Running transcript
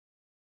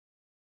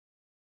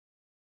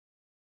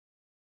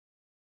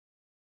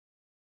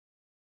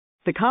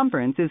The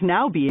conference is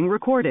now being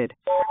recorded.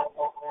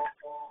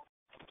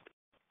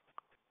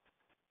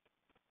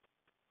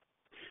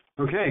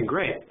 Okay,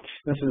 great.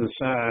 This is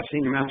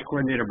Senior Master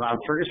Coordinator Bob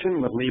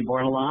Ferguson with Lee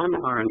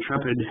Bordelon, our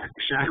intrepid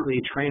Shaklee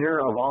trainer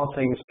of all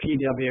things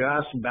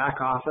PWS,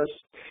 back office,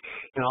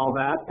 and all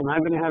that. And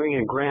I've been having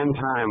a grand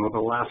time over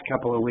the last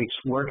couple of weeks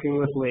working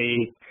with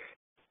Lee,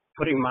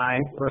 putting my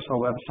personal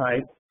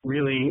website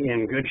really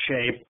in good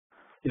shape.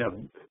 You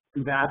know,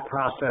 that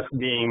process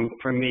being,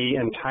 for me,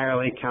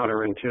 entirely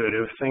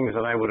counterintuitive. Things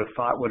that I would have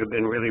thought would have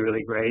been really,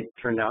 really great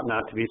turned out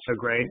not to be so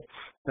great.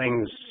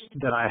 Things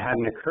that I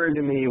hadn't occurred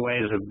to me,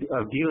 ways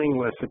of dealing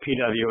with the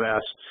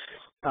PWS.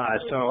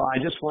 So I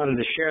just wanted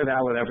to share that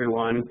with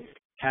everyone,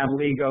 have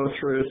Lee go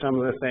through some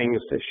of the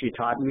things that she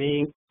taught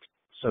me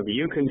so that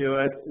you can do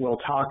it. We'll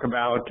talk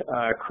about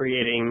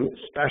creating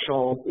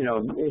special,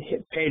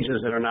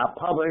 pages that are not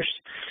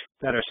published,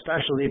 that are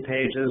specialty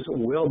pages.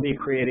 We'll be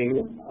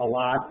creating a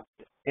lot.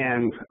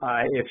 And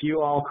if you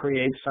all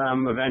create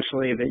some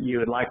eventually that you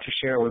would like to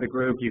share with a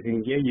group,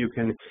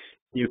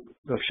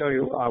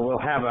 we'll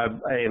have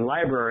a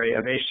library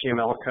of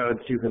HTML codes.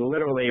 You can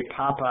literally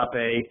pop up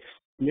a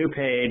new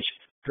page,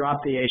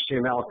 drop the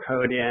HTML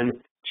code in,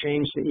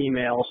 change the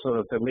email so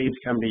that the leads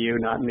come to you,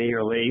 not me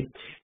or Lee,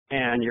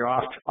 and you're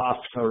off to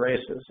the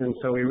races. And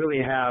so we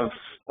really have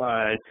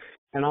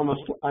an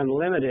almost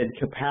unlimited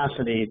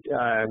capacity,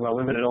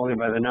 limited only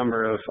by the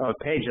number of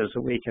pages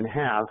that we can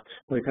have.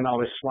 We can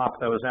always swap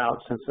those out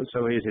since it's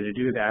so easy to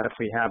do that if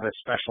we have a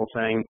special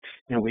thing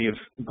and we've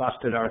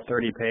busted our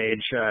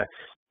 30-page,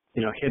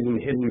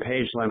 hidden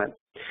page limit.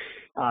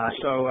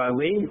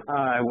 Lee,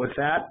 with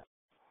that,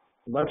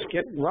 let's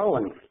get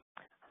rolling.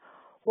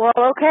 Well,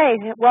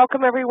 okay.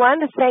 Welcome, everyone.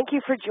 Thank you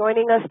for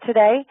joining us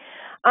today.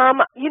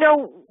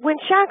 When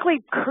Shaklee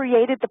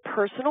created the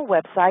personal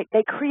website,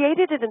 they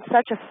created it in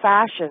such a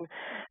fashion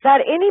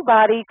that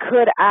anybody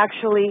could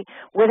actually,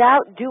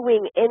 without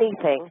doing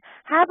anything,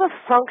 have a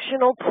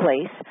functional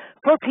place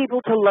for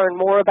people to learn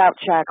more about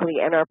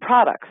Shaklee and our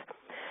products.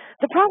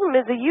 The problem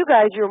is that you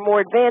guys, you're more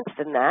advanced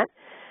than that,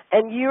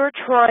 and you're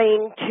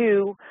trying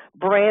to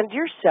brand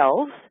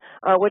yourselves,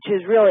 which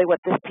is really what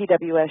this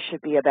PWS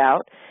should be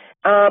about,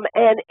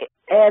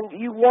 and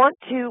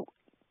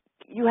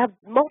you have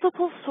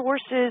multiple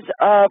sources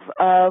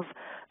of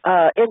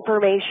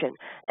information,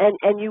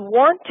 and you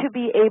want to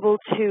be able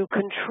to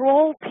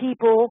control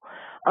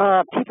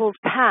people's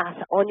path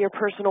on your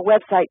personal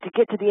website to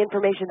get to the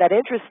information that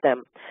interests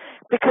them.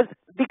 Because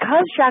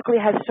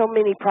Shaklee has so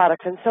many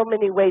products and so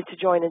many ways to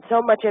join and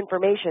so much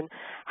information,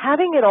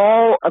 having it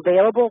all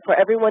available for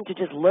everyone to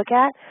just look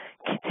at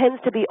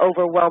tends to be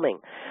overwhelming.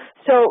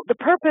 So the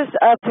purpose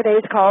of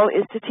today's call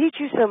is to teach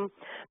you some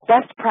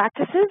best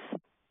practices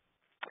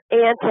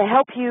and to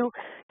help you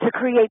to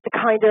create the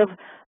kind of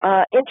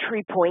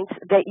entry points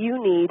that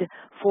you need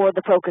for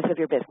the focus of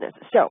your business.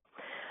 So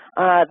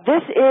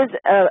this is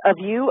a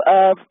view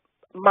of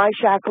my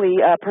Shaklee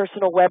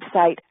personal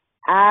website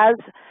as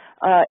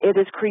it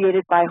is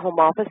created by Home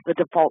Office, the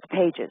default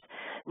pages.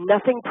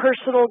 Nothing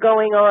personal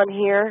going on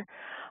here,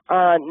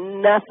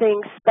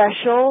 nothing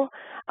special,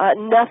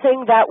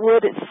 nothing that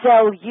would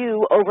sell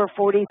you over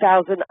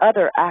 40,000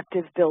 other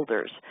active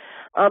builders.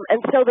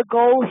 And so the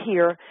goal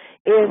here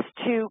is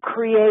to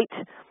create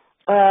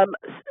the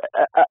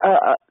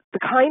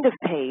kind of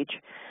page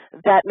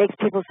that makes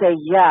people say,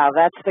 yeah,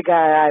 that's the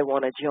guy I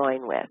want to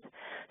join with.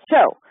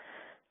 So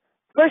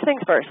first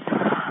things first,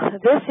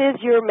 this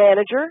is your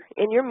manager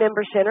in your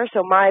member center.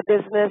 So my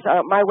business,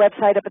 my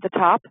website up at the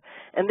top,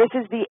 and this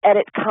is the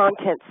edit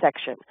content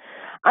section.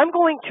 I'm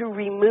going to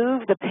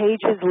remove the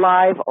pages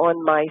live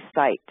on my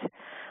site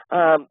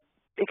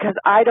because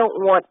I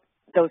don't want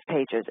those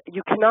pages.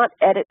 You cannot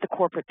edit the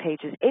corporate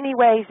pages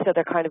anyway, so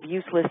they're kind of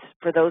useless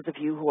for those of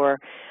you who are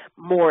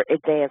more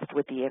advanced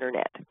with the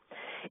internet.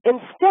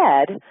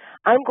 Instead,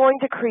 I'm going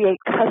to create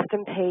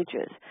custom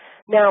pages.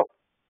 Now,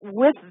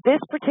 with this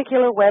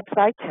particular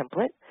website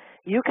template,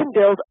 you can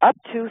build up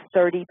to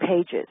 30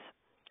 pages.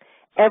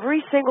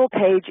 Every single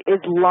page is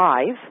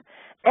live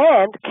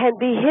and can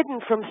be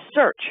hidden from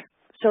search,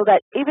 so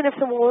that even if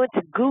someone went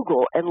to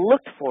Google and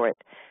looked for it,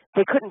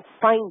 they couldn't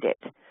find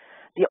it.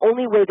 The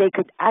only way they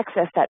could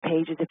access that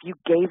page is if you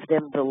gave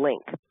them the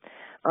link.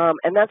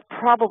 And that's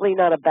probably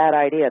not a bad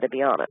idea, to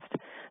be honest,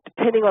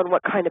 depending on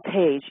what kind of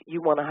page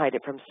you want to hide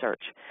it from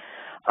search.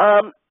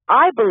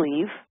 I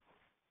believe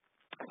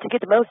to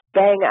get the most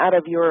bang out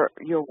of your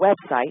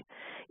website,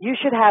 you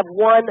should have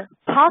one,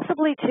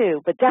 possibly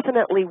two, but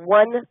definitely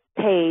one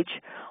page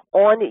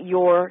on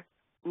your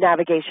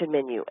navigation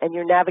menu. And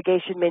your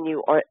navigation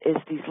menu is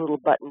these little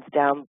buttons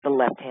down the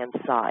left-hand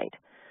side.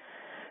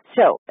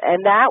 So,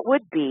 and that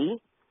would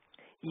be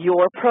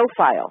your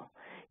profile.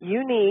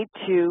 You need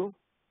to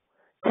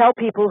tell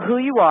people who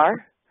you are,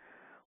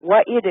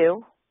 what you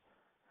do,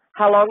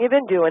 how long you've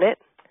been doing it,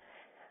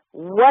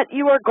 what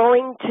you are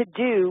going to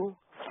do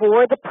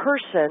for the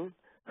person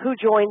who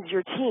joins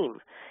your team.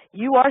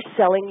 You are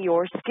selling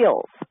your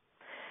skills.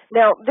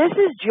 Now, this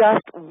is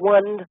just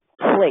one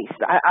place.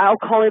 I'll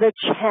call it a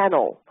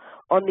channel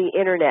on the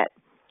internet.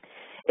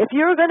 If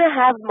you're going to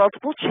have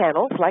multiple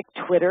channels like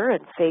Twitter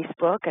and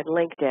Facebook and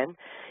LinkedIn,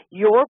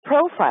 your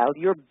profile,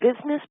 your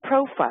business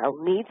profile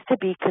needs to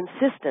be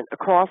consistent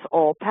across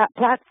all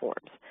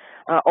platforms,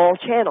 all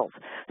channels.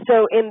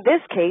 So in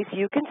this case,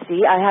 you can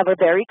see I have a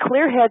very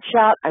clear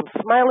headshot. I'm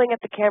smiling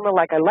at the camera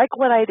like I like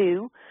what I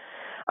do.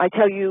 I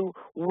tell you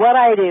what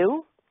I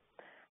do,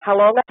 how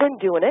long I've been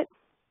doing it,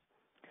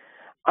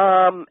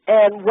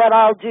 and what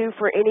I'll do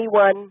for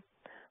anyone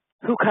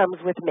who comes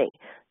with me.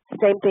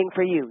 Same thing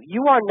for you.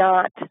 You are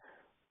not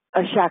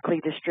a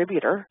Shaklee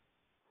distributor.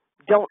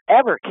 Don't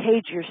ever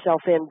cage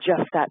yourself in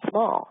just that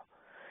small.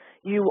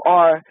 You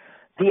are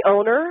the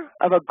owner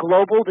of a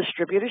global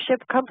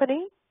distributorship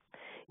company.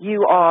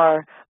 You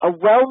are a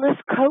wellness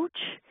coach.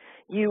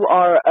 You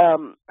are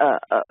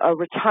a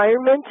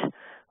retirement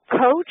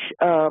coach.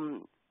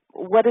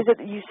 What is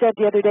it you said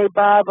the other day,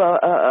 Bob?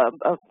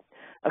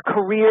 A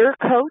career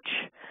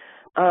coach.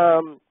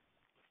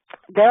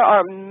 There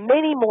are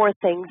many more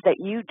things that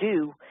you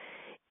do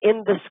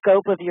in the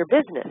scope of your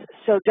business.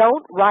 So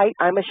don't write,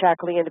 I'm a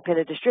Shaklee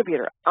independent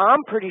distributor.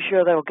 I'm pretty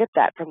sure they'll get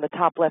that from the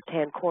top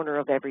left-hand corner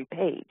of every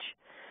page.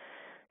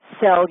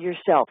 Sell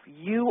yourself.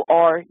 You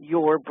are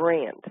your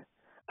brand.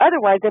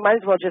 Otherwise, they might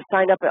as well just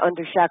sign up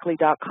under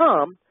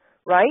Shaklee.com,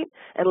 right,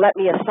 and let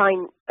me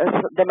assign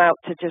them out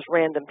to just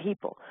random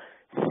people.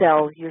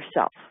 Sell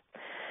yourself.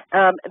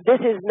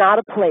 This is not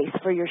a place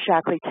for your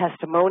Shaklee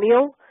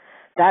testimonial.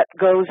 That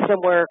goes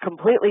somewhere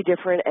completely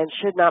different and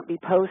should not be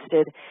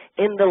posted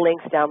in the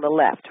links down the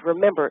left.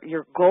 Remember,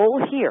 your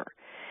goal here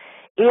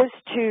is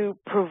to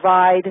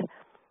provide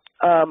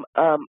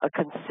a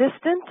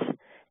consistent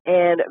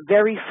and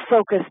very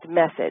focused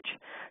message.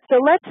 So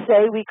let's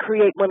say we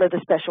create one of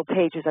the special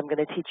pages I'm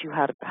going to teach you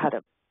how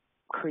to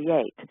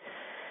create.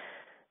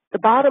 The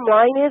bottom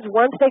line is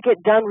once they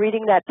get done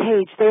reading that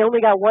page, they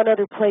only got one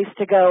other place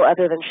to go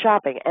other than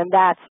shopping, and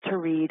that's to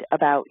read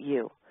about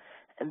you.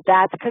 And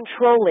that's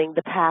controlling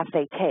the path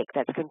they take.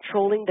 That's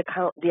controlling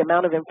the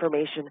amount of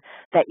information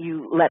that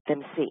you let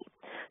them see.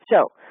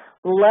 So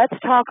let's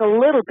talk a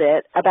little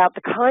bit about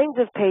the kinds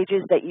of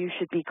pages that you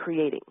should be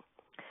creating.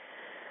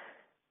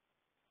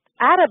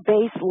 At a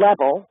base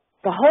level,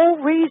 the whole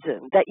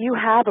reason that you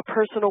have a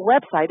personal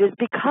website is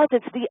because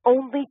it's the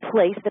only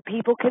place that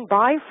people can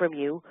buy from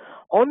you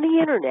on the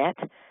internet,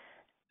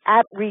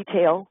 at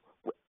retail,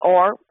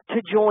 or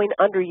to join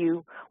under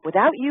you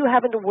without you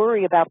having to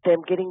worry about them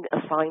getting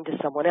assigned to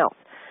someone else.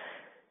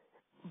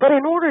 But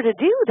in order to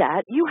do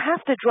that, you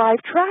have to drive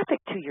traffic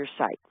to your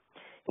site.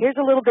 Here's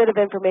a little bit of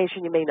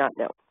information you may not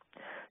know.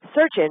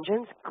 Search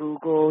engines,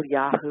 Google,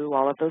 Yahoo,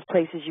 all of those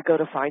places you go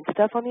to find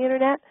stuff on the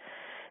internet,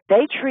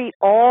 they treat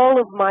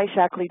all of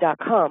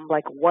myshaklee.com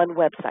like one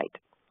website.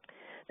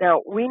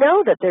 Now, we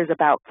know that there's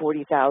about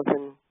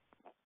 40,000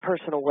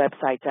 personal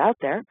websites out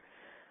there,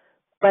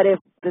 but if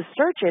the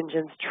search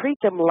engines treat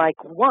them like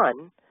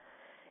one,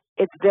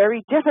 it's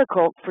very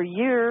difficult for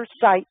your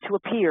site to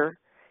appear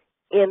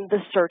in the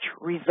search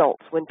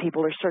results when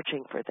people are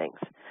searching for things.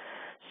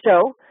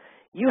 So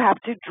you have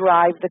to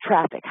drive the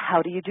traffic.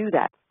 How do you do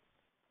that?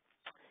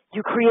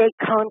 You create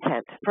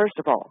content, first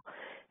of all.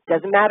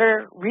 Doesn't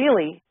matter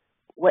really.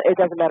 It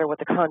doesn't matter what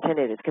the content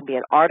is. It can be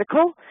an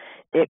article,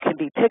 it can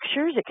be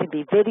pictures, it can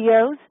be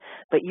videos,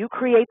 but you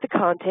create the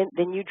content,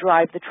 then you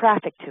drive the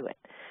traffic to it.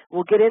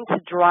 We'll get into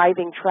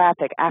driving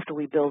traffic after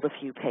we build a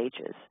few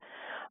pages.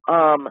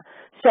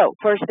 So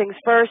first things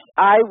first,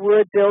 I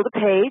would build a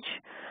page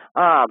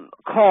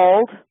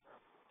called,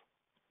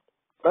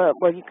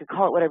 well, you can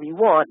call it whatever you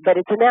want, but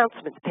it's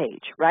announcements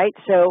page, right?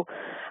 So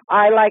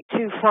I like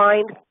to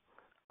find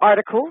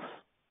articles,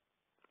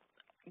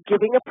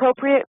 giving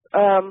appropriate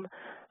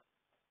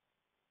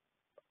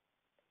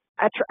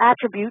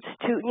attributes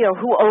to,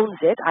 who owns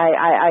it.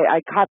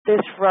 I caught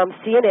this from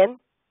CNN.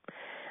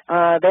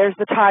 There's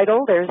the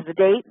title, there's the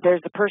date,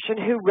 there's the person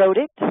who wrote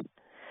it,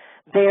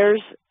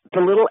 there's the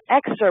little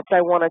excerpt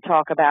I want to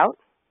talk about,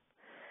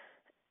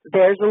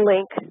 there's a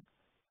link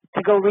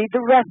to go read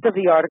the rest of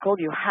the article.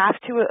 You have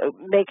to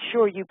make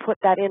sure you put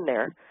that in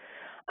there.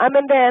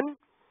 And then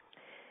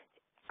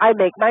I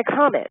make my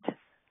comment.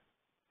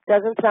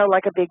 Doesn't sound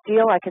like a big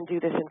deal. I can do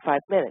this in 5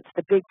 minutes.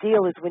 The big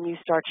deal is when you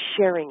start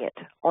sharing it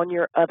on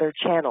your other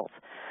channels.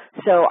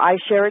 So I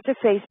share it to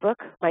Facebook.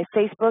 My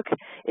Facebook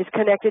is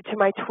connected to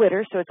my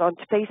Twitter, so it's on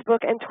Facebook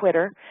and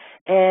Twitter,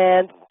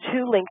 and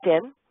to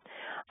LinkedIn.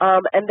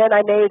 And then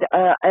I made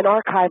an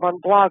archive on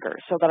Blogger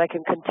so that I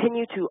can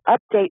continue to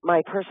update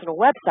my personal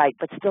website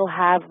but still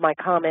have my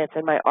comments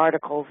and my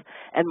articles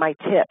and my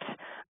tips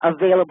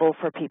available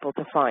for people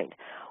to find.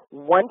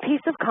 One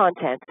piece of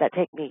content that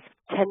takes me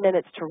 10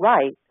 minutes to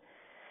write,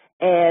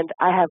 and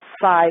I have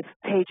 5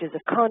 pages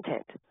of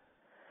content.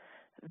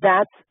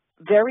 That's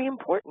very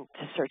important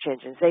to search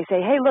engines. They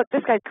say, hey, look,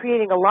 this guy's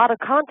creating a lot of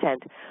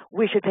content.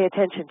 We should pay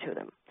attention to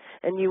them.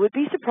 And you would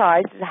be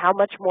surprised at how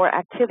much more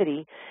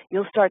activity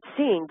you'll start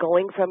seeing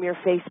going from your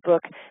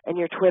Facebook and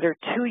your Twitter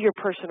to your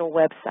personal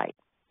website.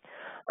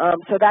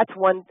 So that's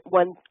one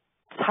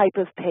type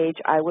of page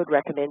I would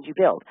recommend you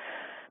build.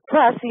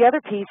 Plus, the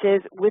other piece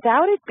is,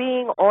 without it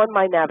being on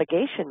my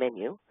navigation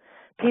menu,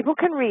 People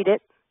can read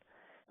it,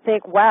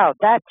 think, wow,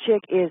 that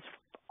chick is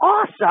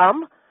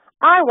awesome.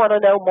 I want to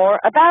know more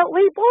about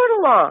Lee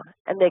Bordelon.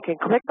 And they can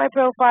click my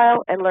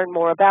profile and learn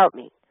more about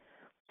me.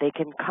 They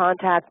can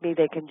contact me.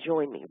 They can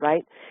join me,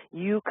 right?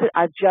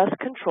 I just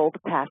control the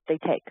path they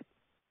take.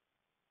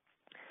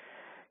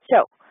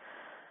 So,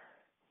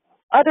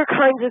 other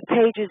kinds of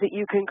pages that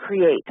you can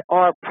create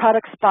are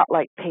product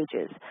spotlight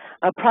pages.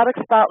 A product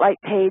spotlight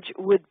page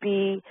would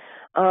be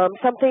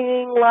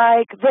something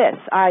like this.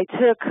 I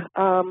took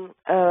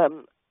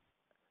an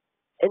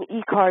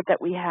e-card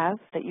that we have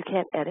that you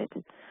can't edit,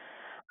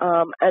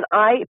 and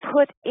I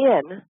put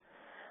in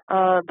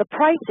the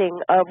pricing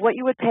of what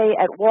you would pay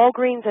at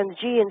Walgreens and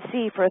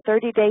GNC for a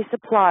 30-day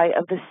supply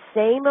of the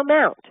same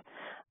amount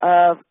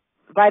of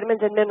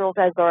vitamins and minerals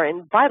as are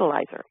in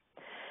Vitalizer.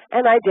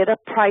 And I did a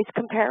price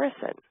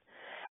comparison.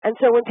 And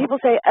so when people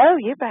say, oh,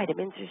 your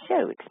vitamins are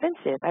so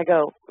expensive, I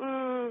go,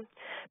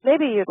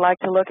 maybe you'd like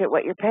to look at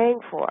what you're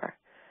paying for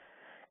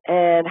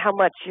and how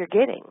much you're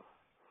getting,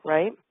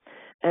 right?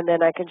 And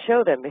then I can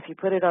show them, if you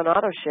put it on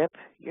auto ship,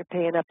 you're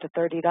paying up to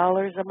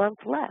 $30 a month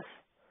less.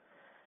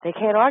 They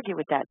can't argue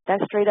with that.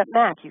 That's straight up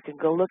math. You can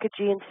go look at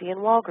GNC and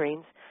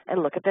Walgreens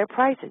and look at their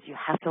prices. You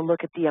have to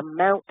look at the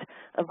amount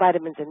of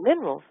vitamins and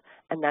minerals,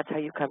 and that's how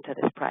you come to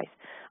this price.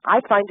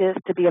 I find this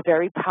to be a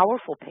very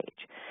powerful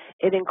page.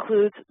 It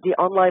includes the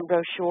online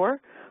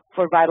brochure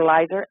for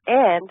Vitalizer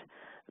and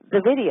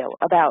the video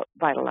about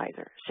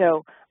Vitalizer.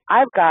 So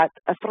I've got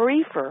a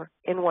three-fer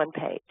in one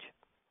page.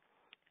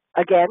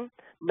 Again,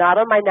 not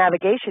on my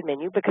navigation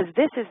menu, because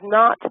this is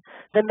not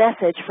the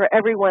message for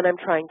everyone I'm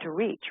trying to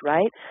reach,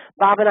 right?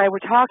 Bob and I were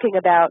talking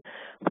about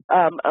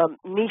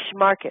niche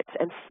markets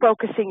and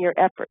focusing your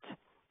efforts.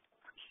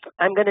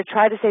 I'm going to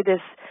try to say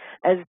this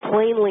as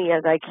plainly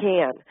as I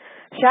can.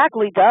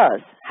 Shaklee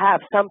does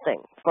have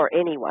something for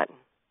anyone.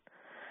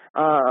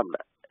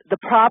 The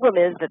problem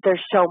is that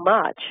there's so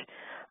much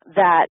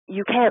that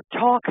you can't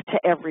talk to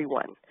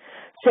everyone.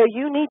 So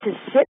you need to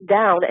sit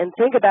down and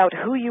think about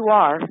who you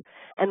are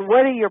and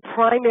what are your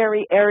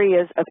primary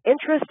areas of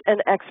interest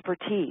and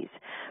expertise.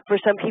 For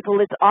some people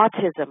it's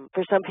autism.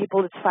 For some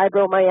people it's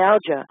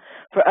fibromyalgia.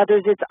 For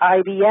others it's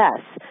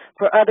IBS.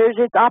 For others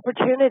it's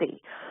opportunity.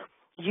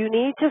 You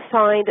need to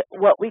find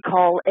what we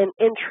call an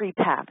entry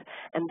path.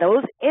 And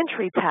those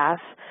entry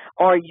paths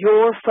are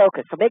your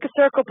focus. So make a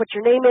circle, put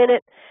your name in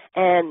it,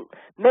 and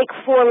make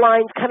 4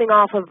 lines coming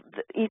off of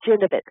each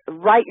end of it.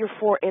 Write your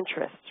 4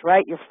 interests,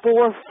 right? Your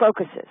 4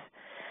 focuses.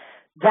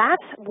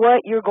 That's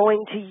what you're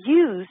going to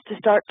use to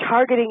start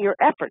targeting your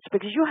efforts,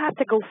 because you have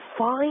to go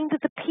find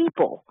the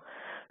people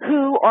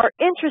who are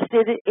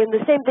interested in the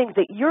same things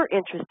that you're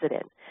interested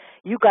in.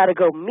 You got to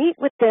go meet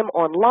with them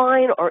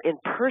online or in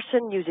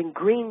person using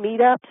green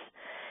meetups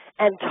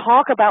and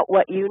talk about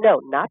what you know,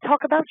 not talk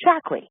about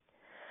Shaklee.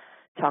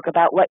 Talk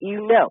about what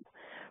you know.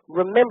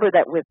 Remember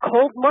that with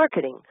cold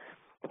marketing,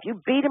 if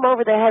you beat them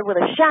over the head with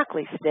a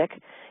Shaklee stick,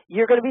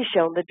 you're going to be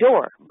shown the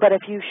door. But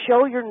if you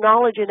show your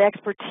knowledge and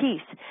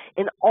expertise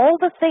in all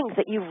the things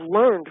that you've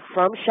learned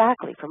from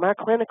Shaklee, from our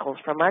clinicals,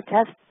 from our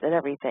tests and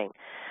everything,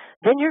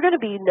 then you're going to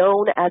be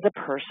known as a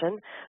person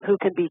who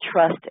can be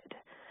trusted.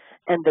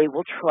 And they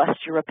will trust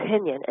your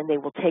opinion, and they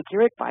will take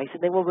your advice,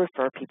 and they will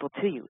refer people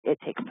to you. It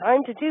takes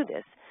time to do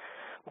this,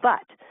 but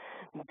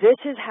this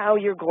is how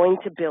you're going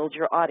to build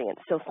your audience.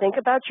 So think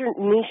about your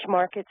niche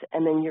markets,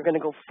 and then you're going to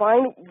go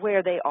find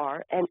where they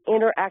are and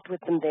interact with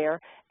them there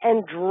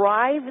and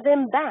drive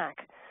them back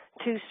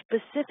to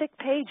specific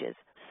pages,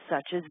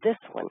 such as this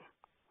one.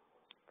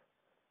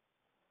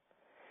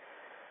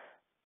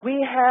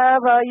 We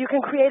have, you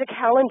can create a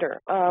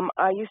calendar.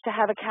 I used to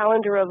have a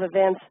calendar of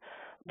events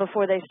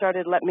before they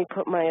started letting me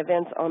put my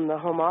events on the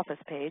home office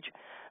page.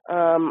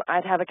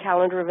 I'd have a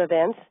calendar of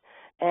events,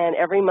 and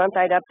every month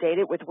I'd update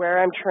it with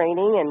where I'm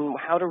training and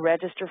how to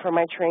register for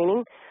my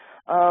training.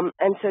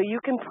 And so you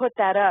can put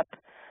that up.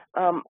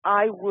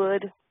 I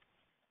would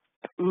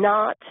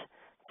not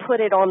put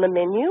it on the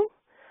menu.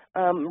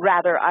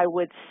 Rather, I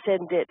would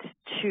send it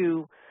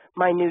to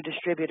my new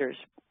distributors.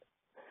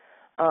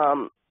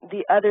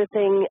 The other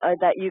thing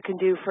that you can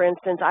do, for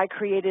instance, I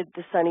created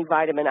the Sunny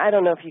Vitamin. I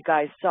don't know if you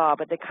guys saw,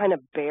 but they kind of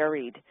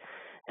buried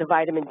the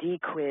vitamin D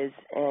quiz.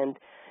 And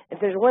if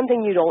there's one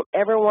thing you don't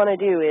ever want to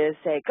do is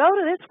say, go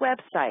to this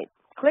website,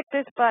 click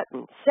this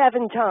button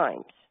 7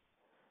 times,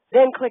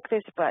 then click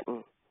this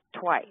button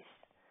twice.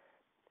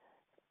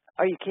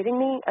 Are you kidding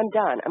me? I'm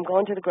done. I'm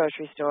going to the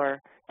grocery store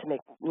to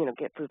make,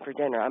 get food for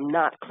dinner. I'm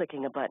not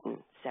clicking a button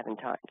 7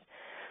 times.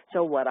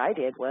 So what I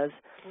did was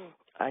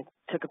I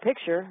took a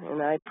picture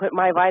and I put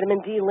my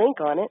vitamin D link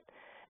on it,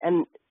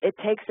 and it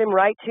takes them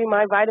right to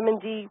my vitamin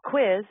D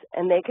quiz,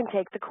 and they can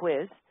take the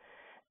quiz.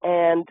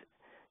 And,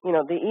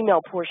 the email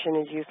portion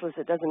is useless.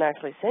 It doesn't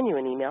actually send you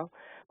an email,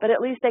 but at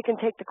least they can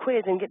take the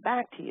quiz and get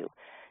back to you.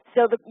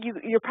 So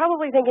you're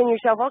probably thinking to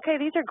yourself, okay,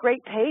 these are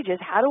great pages.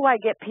 How do I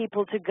get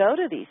people to go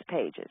to these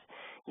pages?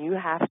 You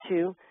have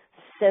to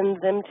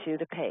send them to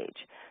the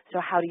page. So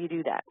how do you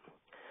do that?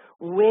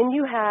 When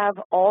you have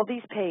all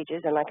these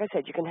pages, and like I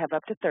said, you can have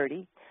up to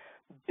 30,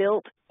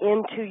 built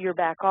into your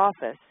back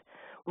office,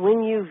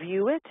 when you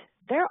view it,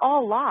 they're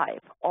all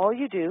live. All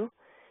you do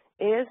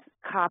is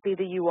copy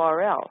the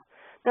URL.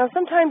 Now,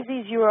 sometimes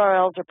these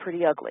URLs are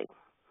pretty ugly.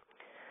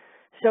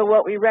 So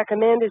what we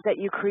recommend is that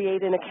you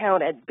create an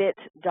account at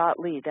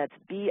bit.ly. That's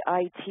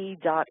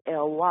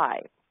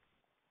bit.ly.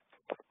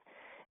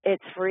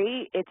 It's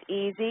free, it's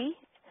easy,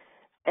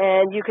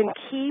 and you can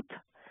keep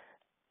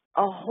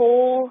a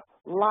whole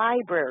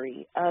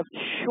library of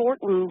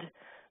shortened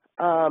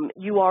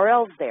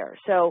URLs there.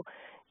 So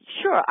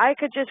sure, I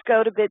could just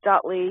go to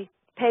bit.ly,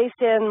 paste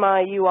in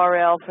my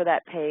URL for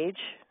that page,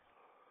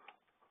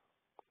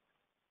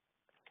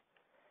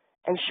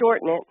 and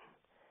shorten it,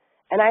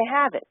 and I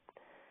have it.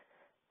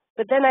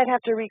 But then I'd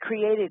have to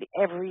recreate it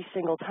every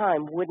single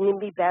time. Wouldn't it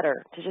be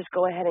better to just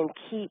go ahead and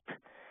keep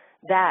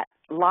that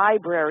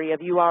library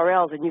of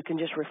URLs, and you can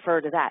just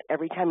refer to that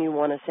every time you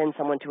want to send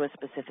someone to a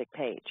specific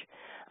page?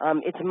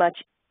 It's much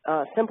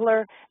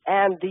simpler,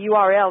 and the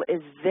URL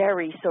is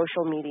very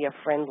social media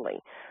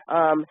friendly.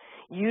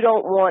 You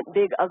don't want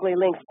big, ugly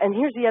links. And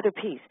here's the other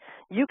piece.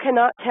 You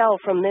cannot tell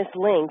from this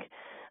link,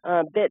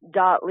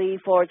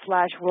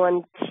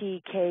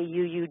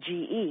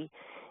 bit.ly/1TKUUGE,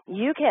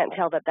 you can't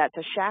tell that that's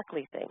a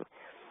Shaklee thing.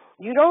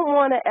 You don't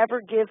want to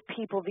ever give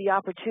people the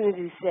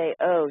opportunity to say,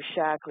 oh,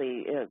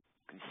 Shaklee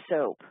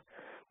soap,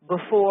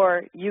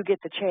 before you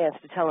get the chance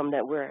to tell them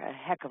that we're a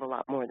heck of a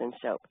lot more than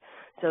soap.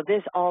 So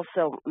this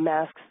also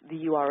masks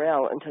the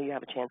URL until you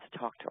have a chance to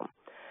talk to them.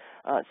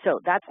 So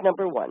that's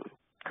number one.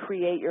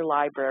 Create your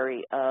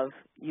library of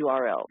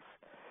URLs.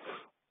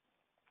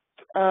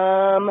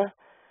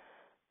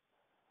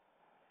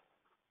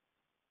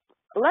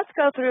 Let's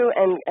go through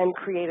and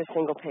create a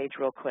single page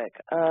real quick.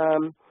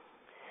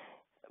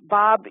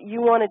 Bob,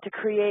 you wanted to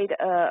create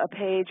a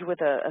page with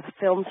a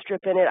film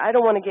strip in it. I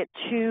don't want to get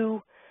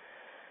too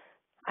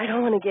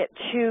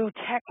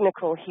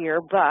technical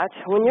here, but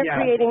when you're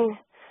creating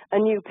a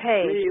new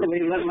page,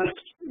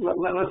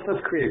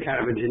 let's create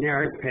kind of a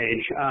generic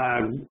page.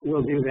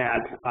 We'll do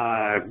that.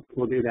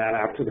 We'll do that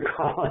after the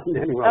call, and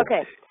then we'll.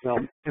 Okay. So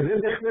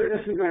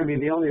this is going to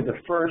be only the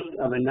first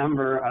of a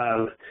number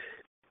of.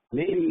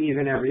 Maybe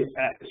even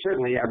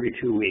certainly every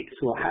 2 weeks.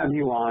 We'll have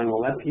you on,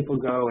 we'll let people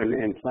go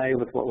and play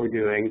with what we're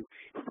doing,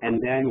 and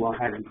then we'll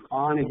have you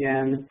on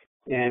again,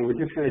 and we're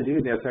just going to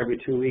do this every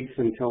 2 weeks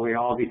until we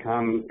all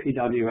become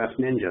PWS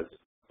ninjas.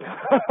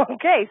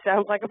 Okay,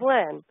 sounds like a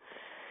plan.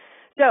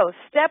 So,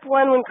 step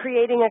one when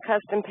creating a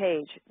custom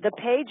page. The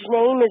page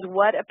name is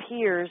what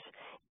appears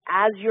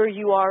as your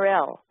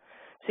URL.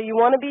 So you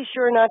want to be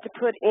sure not to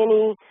put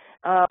any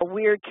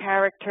weird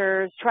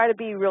characters. Try to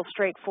be real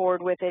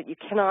straightforward with it. You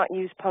cannot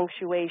use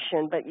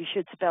punctuation, but you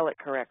should spell it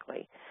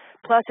correctly.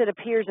 Plus, it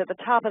appears at the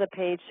top of the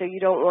page, so you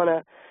don't want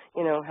to,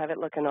 have it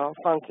looking all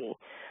funky.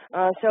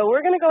 So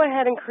we're going to go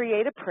ahead and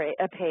create a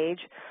page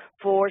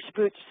for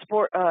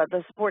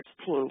the sports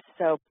teams.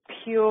 So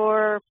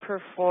Pure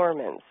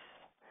Performance.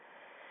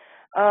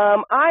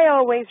 I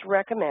always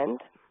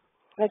recommend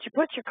that you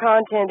put your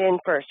content in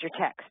first, your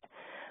text.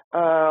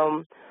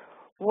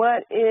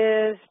 What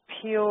is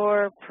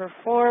Pure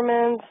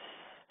Performance?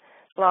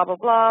 Blah, blah,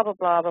 blah, blah,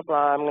 blah, blah,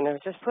 blah. I'm going to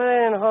just put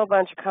in a whole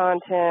bunch of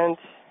content.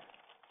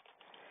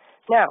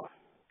 Now,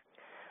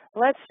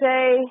 let's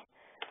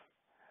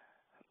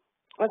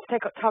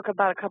talk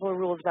about a couple of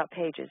rules about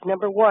pages.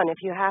 Number one,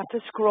 if you have to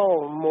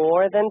scroll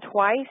more than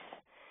twice,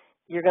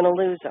 you're going to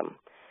lose them.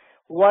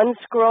 One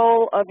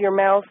scroll of your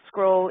mouse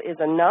scroll is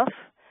enough.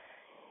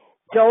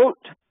 Don't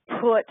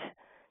put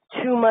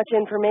too much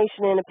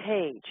information in a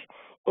page.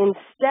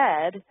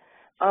 Instead,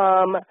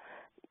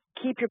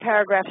 keep your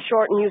paragraphs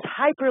short and use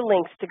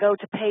hyperlinks to go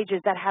to pages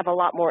that have a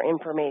lot more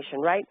information,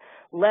 right?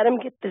 Let them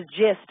get the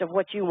gist of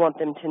what you want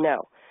them to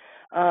know.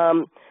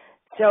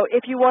 So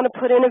if you want to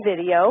put in a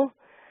video,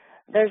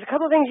 there's a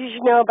couple of things you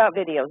should know about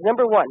videos.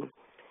 Number one,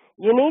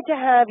 you need to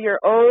have your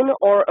own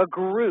or a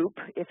group,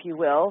 if you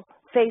will,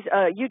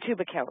 YouTube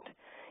account.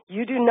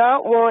 You do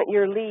not want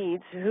your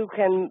leads who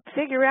can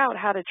figure out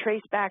how to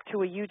trace back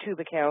to a YouTube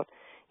account.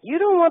 You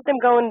don't want them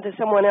going to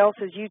someone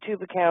else's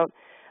YouTube account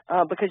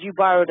because you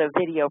borrowed a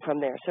video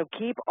from there. So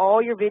keep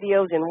all your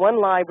videos in one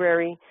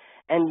library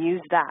and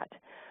use that.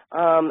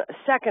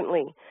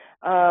 Secondly,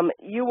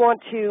 you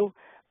want to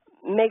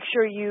make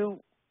sure you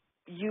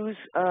use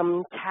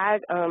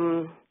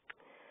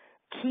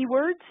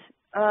keywords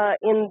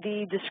in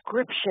the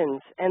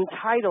descriptions and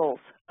titles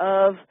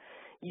of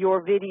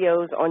your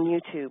videos on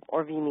YouTube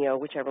or Vimeo,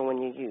 whichever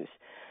one you use.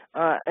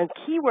 And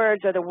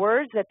keywords are the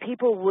words that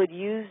people would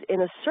use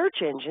in a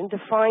search engine to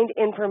find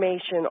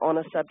information on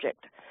a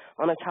subject,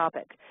 on a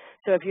topic.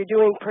 So if you're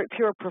doing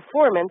pure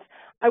performance,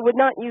 I would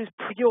not use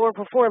pure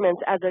performance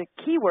as a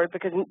keyword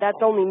because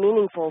that's only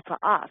meaningful to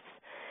us.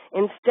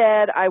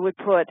 Instead, I would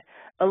put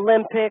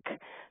Olympic,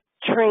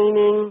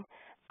 training,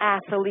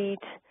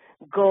 athlete,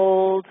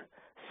 gold,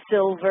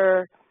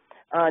 silver,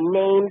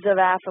 names of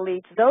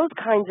athletes, those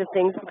kinds of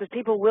things, because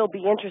people will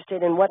be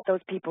interested in what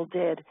those people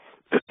did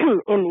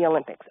in the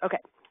Olympics. Okay.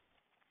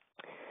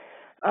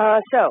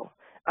 So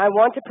I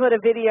want to put a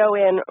video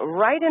in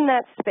right in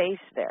that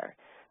space there.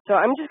 So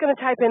I'm just going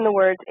to type in the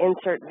words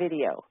insert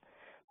video.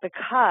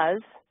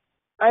 because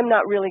I'm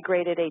not really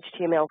great at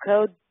HTML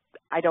code.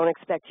 I don't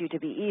expect you to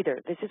be either.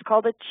 This is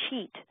called a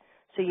cheat,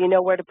 so you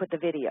know where to put the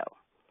video.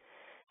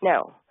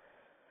 Now,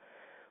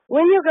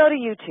 when you go to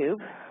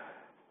YouTube,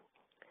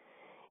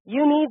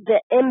 you need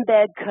the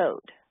embed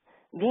code.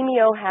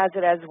 Vimeo has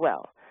it as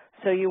well.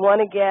 So you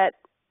want to get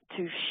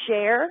to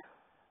share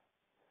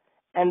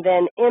and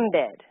then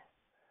embed.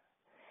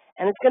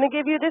 And it's going to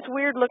give you this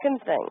weird looking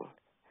thing.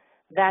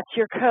 That's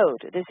your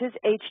code. This is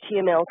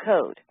HTML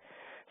code.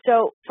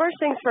 So first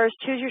things first,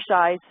 choose your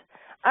size.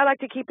 I like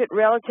to keep it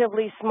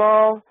relatively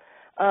small.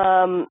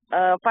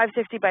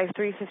 560 by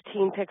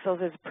 315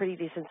 pixels is a pretty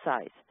decent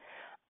size.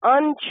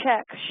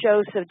 Uncheck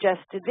show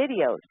suggested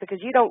videos because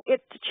you don't get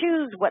to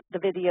choose what the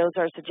videos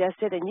are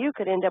suggested, and you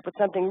could end up with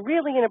something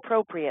really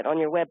inappropriate on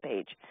your web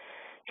page.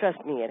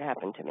 Trust me, it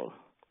happened to me.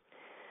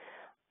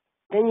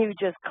 Then you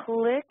just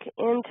click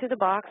into the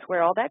box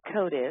where all that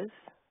code is,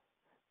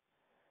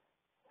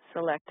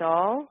 select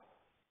all,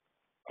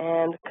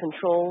 and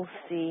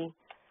Control-C,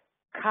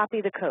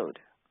 copy the code.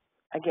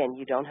 Again,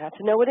 you don't have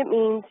to know what it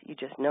means, you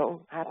just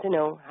have to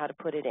know how to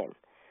put it in.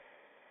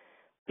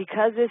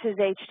 Because this is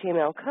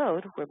HTML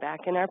code, we're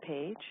back in our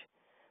page,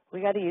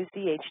 we got to use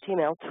the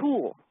HTML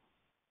tool.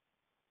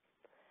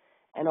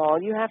 And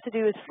all you have to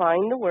do is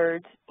find the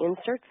words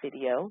insert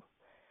video,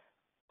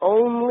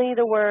 only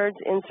the words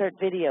insert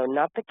video,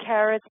 not the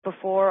carets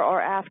before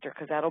or after,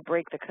 because that'll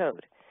break the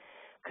code.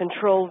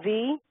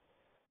 Control-V,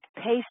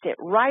 paste it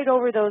right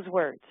over those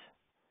words,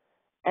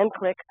 and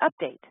click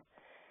Update.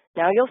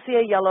 Now you'll see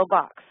a yellow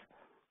box.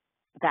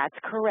 That's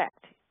correct.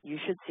 You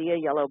should see a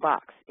yellow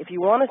box. If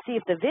you want to see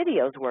if the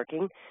video is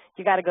working,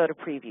 you got to go to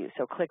Preview.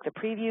 So click the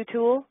Preview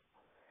tool,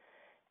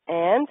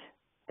 and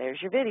there's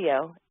your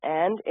video,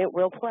 and it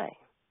will play.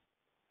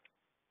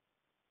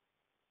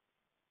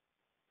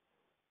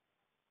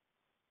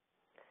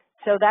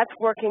 So that's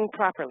working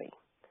properly.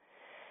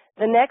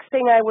 The next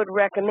thing I would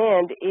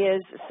recommend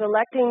is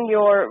selecting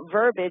your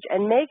verbiage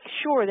and make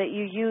sure that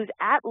you use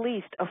at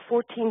least a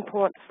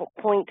 14-point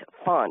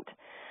font.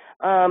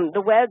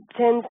 The web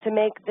tends to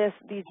make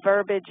these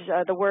verbiage,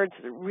 the words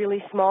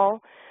really small.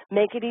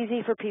 Make it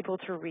easy for people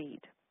to read.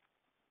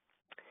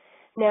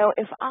 Now,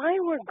 if I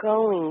were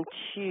going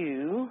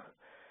to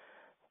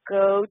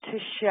go to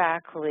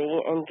Shaklee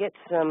and get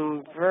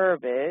some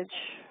verbiage,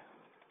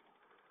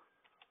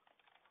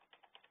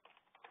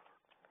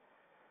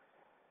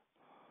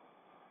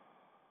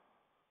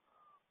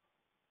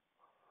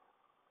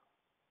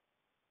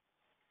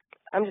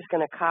 I'm just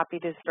going to copy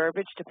this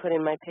verbiage to put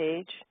in my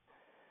page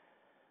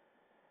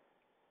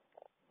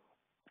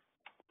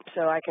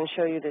so I can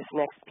show you this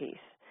next piece.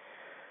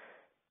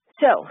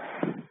 So,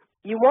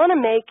 you want to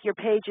make your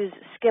pages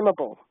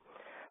skimmable.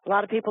 A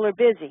lot of people are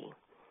busy.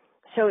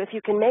 So if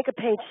you can make a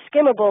page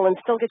skimmable and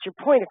still get your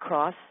point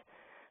across,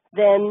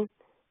 then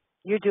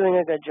you're doing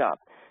a good job.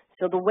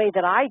 So the way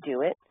that I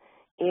do it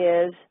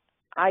is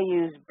I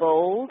use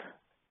bold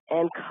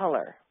and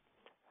color.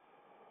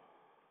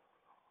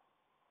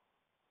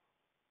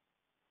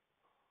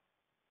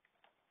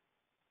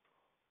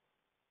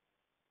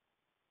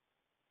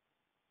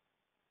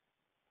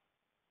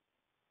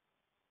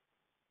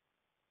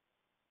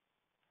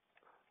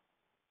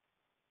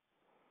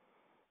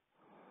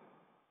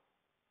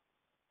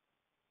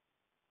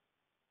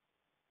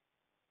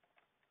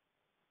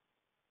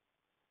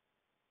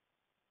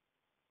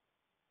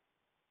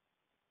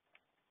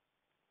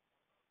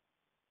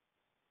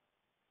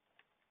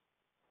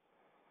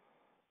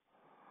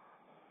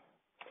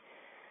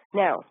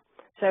 Now,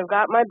 so I've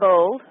got my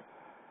bold,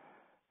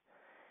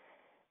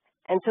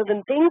 and so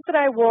the things that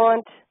I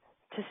want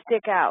to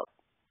stick out: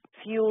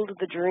 fueled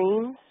the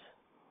dreams,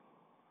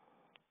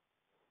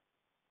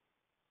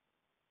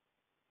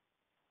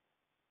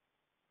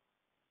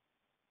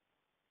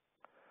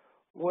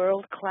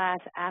 world-class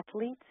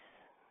athletes,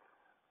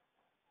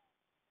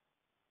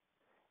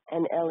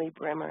 and Ellie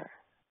Bremer.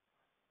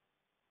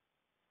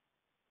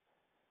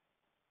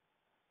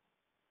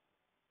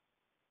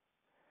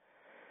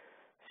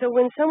 So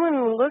when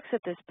someone looks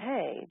at this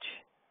page,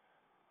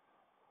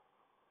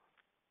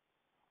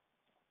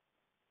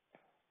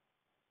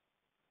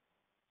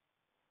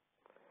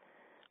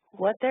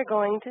 what they're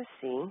going to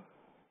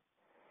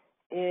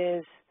see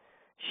is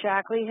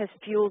Shaklee has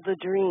fueled the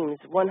dreams,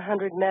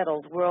 100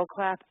 medals,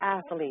 world-class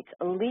athletes,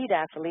 elite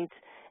athletes,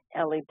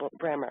 Ellie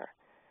Bremer.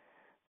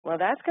 Well,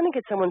 that's going to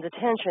get someone's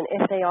attention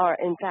if they are,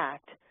 in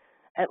fact,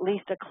 at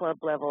least a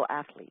club-level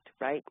athlete,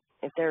 right?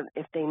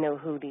 If they know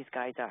who these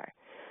guys are.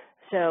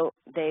 So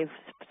they've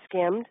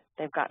skimmed,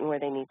 they've gotten where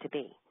they need to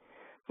be.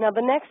 Now,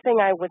 the next thing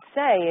I would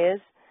say is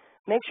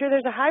make sure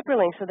there's a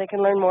hyperlink so they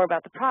can learn more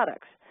about the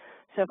products.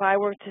 So if I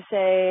were to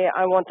say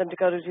I want them to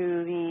go to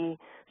the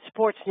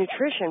sports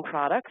nutrition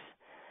products,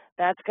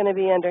 that's going to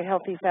be under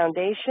Healthy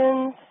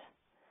Foundations.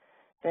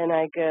 Then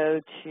I go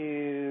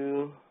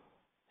to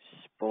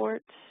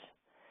sports.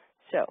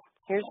 So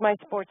here's my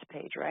sports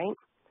page, right?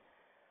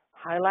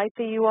 Highlight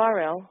the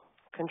URL,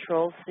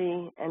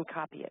 Control-C, and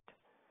copy it.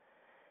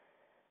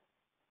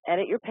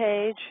 Edit your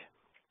page,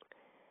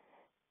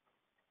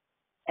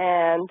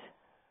 and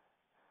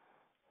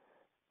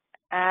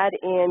add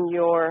in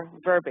your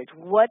verbiage.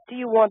 What do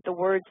you want the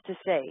words to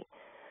say?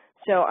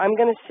 So I'm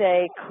going to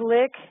say,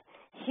 click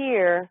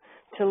here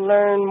to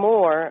learn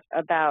more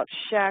about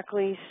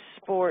Shaklee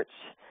Sports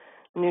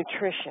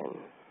Nutrition.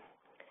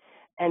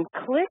 And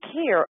click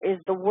here is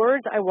the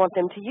words I want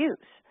them to use,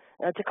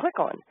 to click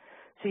on.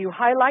 So you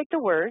highlight the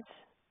words,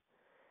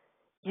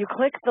 you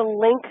click the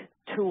link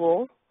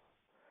tool,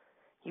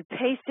 you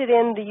paste it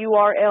in the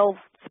URL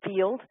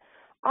field.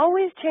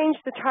 Always change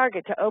the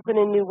target to open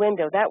a new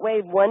window. That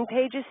way one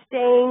page is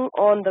staying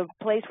on the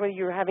place where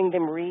you're having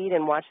them read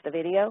and watch the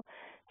video.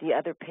 The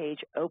other page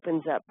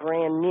opens up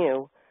brand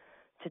new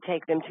to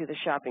take them to the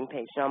shopping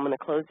page. Now I'm going to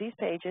close these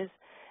pages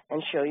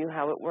and show you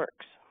how it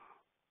works.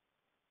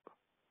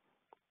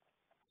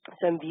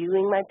 So I'm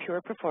viewing my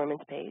Pure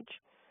Performance page.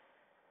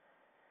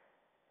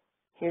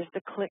 Here's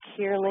the click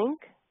here link,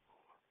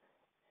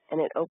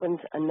 and it opens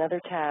another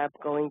tab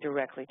going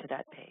directly to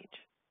that page.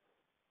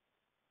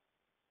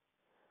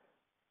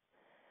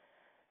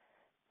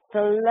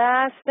 The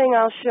last thing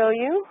I'll show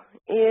you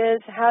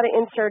is how to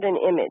insert an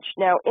image.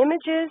 Now,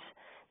 images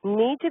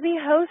need to be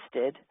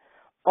hosted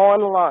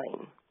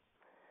online.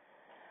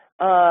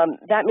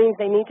 That means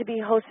they need to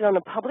be hosted on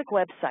a public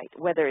website,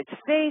 whether it's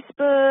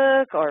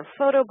Facebook or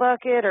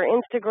PhotoBucket or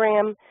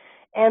Instagram.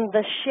 And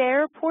the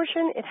share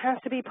portion, it has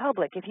to be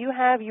public. If you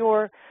have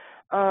your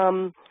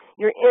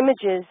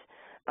images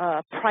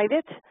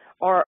private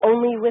or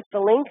only with the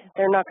link,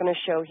 they're not going to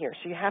show here.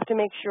 So you have to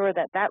make sure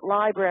that that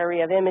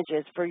library of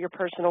images for your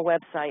personal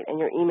website and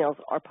your emails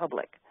are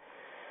public.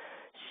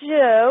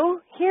 So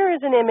here is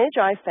an image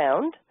I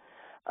found,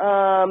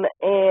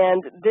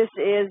 and this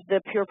is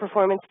the Pure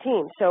Performance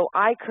team. So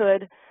I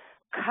could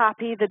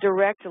copy the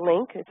direct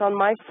link. It's on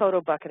my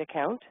PhotoBucket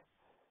account.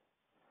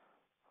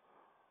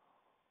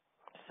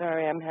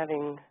 Sorry,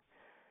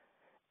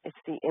 it's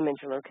the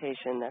image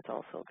location that's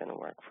also going to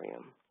work for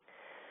you.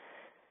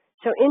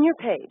 So in your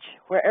page,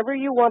 wherever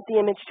you want the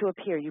image to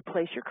appear, you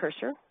place your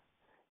cursor,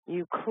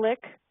 you click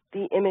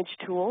the image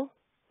tool,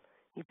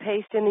 you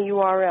paste in the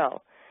URL.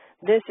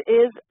 This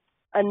is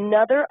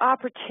another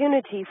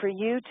opportunity for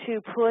you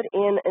to put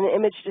in an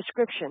image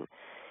description.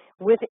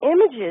 With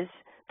images,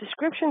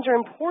 descriptions are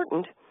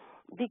important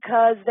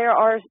because there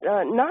are,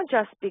 not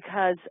just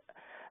because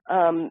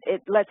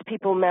it lets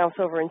people mouse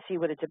over and see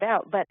what it's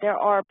about, but there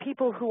are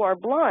people who are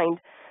blind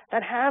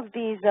that have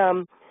these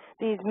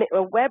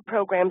web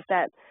programs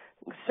that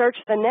search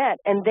the net,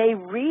 and they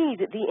read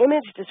the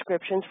image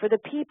descriptions for the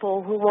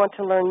people who want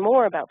to learn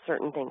more about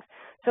certain things.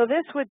 So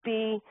this would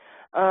be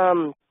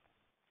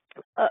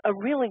a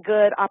really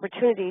good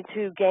opportunity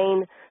to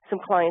gain some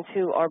clients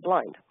who are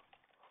blind.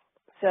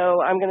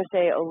 So I'm going to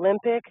say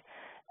Olympic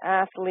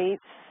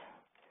athletes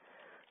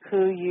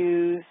who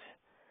use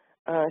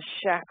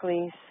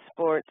Shaklee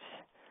Sports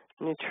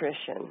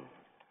Nutrition.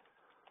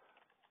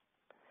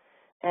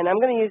 And I'm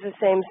going to use the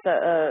same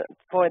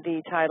for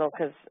the title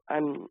because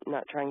I'm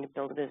not trying to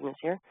build a business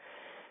here.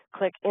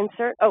 Click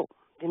Insert. Oh,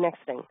 the next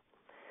thing.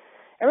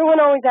 Everyone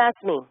always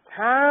asks me,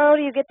 how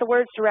do you get the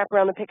words to wrap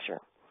around the picture?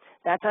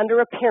 That's under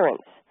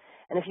Appearance.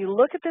 And if you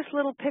look at this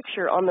little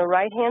picture on the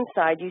right-hand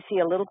side, you see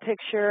a little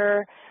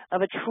picture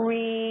of a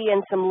tree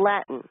and some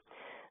Latin.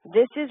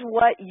 This is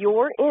what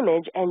your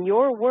image and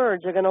your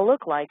words are going to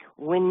look like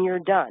when you're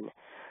done.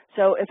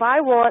 So if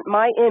I want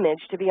my image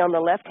to be on the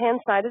left-hand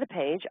side of the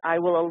page, I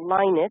will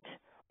align it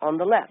on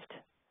the left.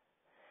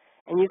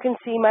 And you can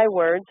see my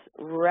words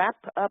wrap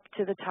up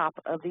to the top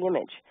of the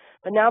image.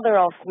 But now they're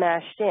all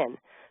smashed in.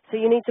 So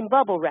you need some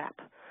bubble wrap.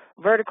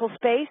 Vertical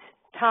space,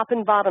 top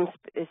and bottom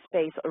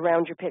space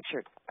around your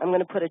picture. I'm going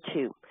to put a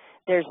 2.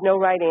 There's no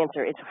right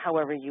answer. It's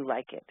however you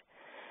like it.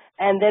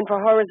 And then for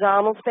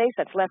horizontal space,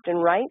 that's left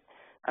and right,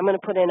 I'm going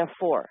to put in a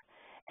 4.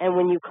 And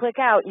when you click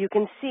out, you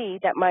can see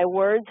that my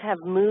words have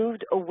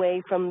moved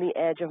away from the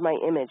edge of my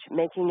image,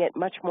 making it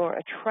much more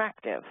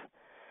attractive.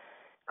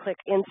 Click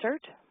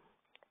Insert.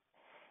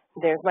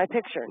 There's my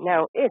picture.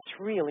 Now, it's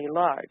really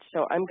large,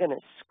 so I'm going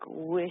to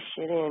squish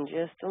it in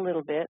just a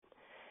little bit.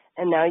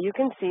 And now you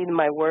can see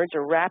my words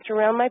are wrapped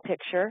around my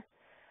picture.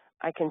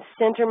 I can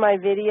center my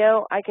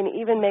video. I can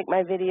even make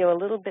my video a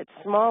little bit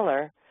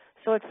smaller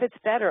so it fits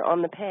better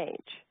on the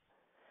page.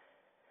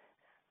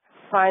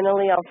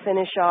 Finally, I'll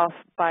finish off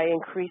by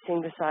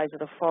increasing the size of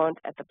the font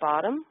at the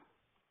bottom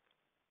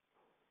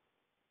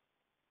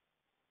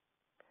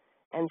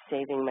and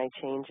saving my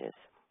changes.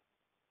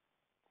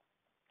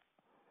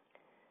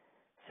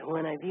 So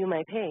when I view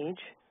my page,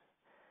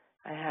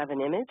 I have an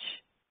image.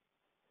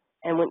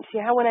 And see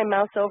how when I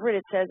mouse over it,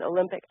 it says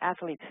Olympic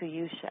athletes who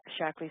use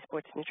Shaklee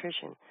Sports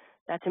Nutrition.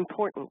 That's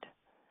important.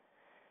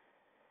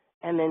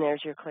 And then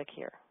there's your click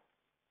here.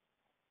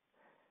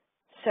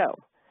 So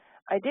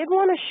I did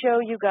want to show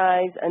you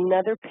guys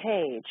another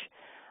page.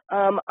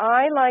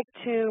 I like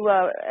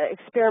to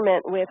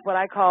experiment with what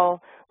I call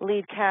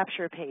lead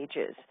capture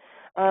pages.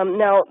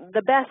 Now,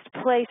 the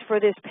best place for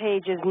this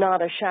page is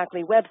not a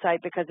Shaklee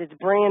website because it's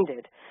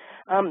branded.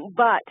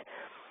 But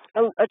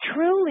a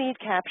true lead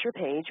capture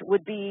page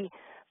would be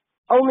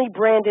only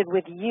branded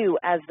with you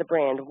as the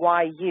brand,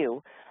 why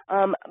you.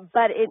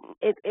 but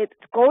it's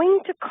going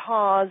to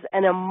cause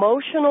an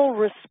emotional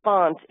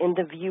response in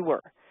the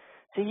viewer.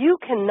 So you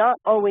cannot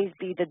always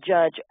be the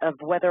judge of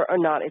whether or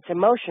not it's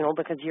emotional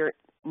because you're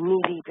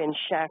knee-deep in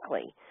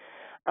Shaklee.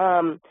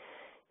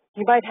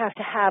 You might have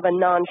to have a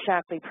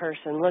non-Shaklee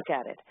person look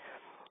at it.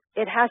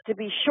 It has to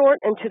be short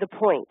and to the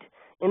point.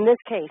 In this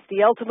case,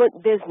 the ultimate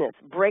business,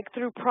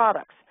 breakthrough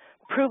products,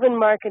 proven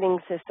marketing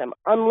system,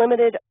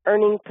 unlimited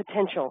earning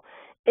potential.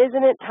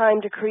 Isn't it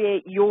time to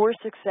create your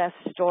success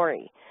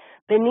story?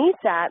 Beneath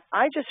that,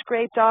 I just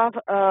scraped off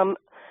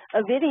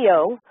a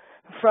video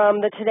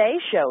from the Today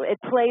Show. It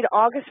played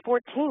August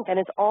 14th, and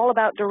it's all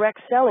about direct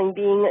selling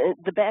being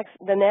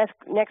the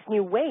next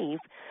new wave,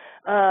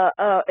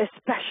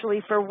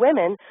 especially for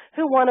women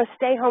who want to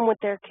stay home with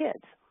their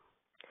kids.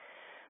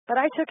 But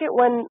I took it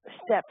one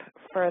step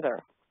further.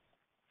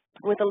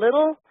 With a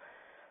little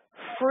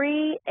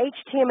free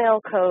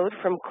HTML code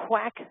from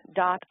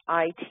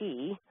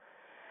quack.it,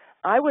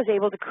 I was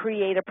able to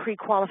create a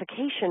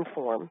pre-qualification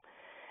form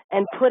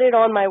and put it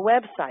on my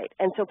website.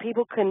 And so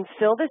people can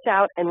fill this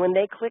out, and when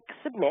they click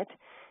submit,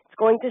 it's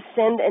going to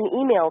send an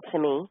email to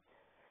me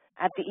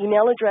at the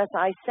email address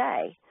I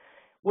say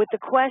with the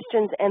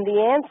questions and the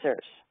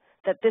answers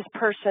that this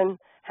person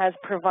has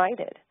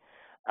provided.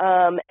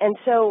 And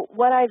so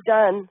what I've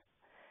done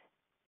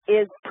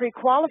is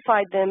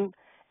pre-qualified them,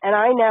 and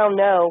I now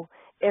know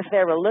if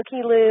they're a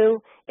looky-loo,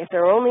 if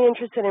they're only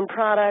interested in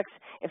products,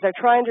 if they're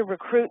trying to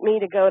recruit me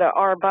to go to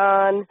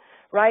Arbonne,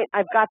 right?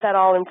 I've got that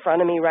all in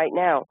front of me right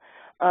now.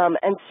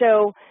 And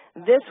so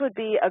this would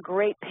be a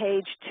great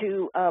page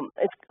to,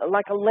 it's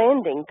like a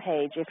landing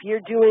page. If you're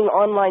doing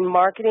online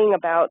marketing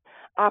about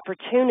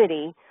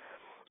opportunity,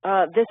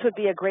 this would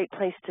be a great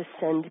place to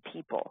send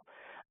people.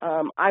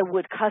 I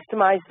would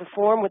customize the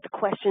form with the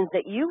questions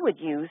that you would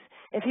use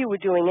if you were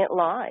doing it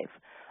live.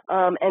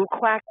 And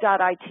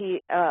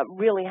quack.it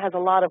really has a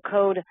lot of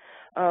code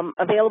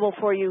available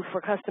for you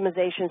for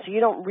customization, so you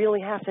don't really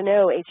have to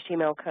know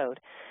HTML code.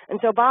 And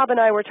so Bob and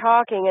I were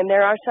talking, and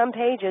there are some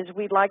pages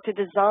we'd like to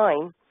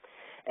design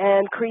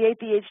and create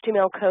the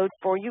HTML code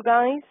for you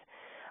guys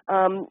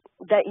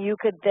that you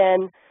could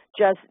then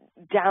just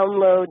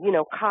download,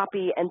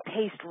 copy and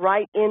paste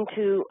right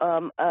into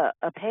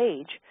a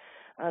page.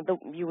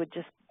 You would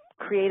just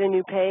create a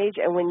new page,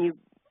 and when you,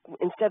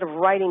 instead of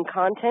writing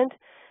content,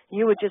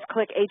 you would just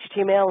click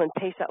HTML and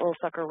paste that little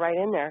sucker right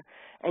in there,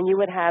 and you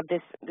would have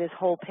this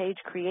whole page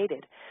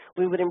created.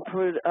 We would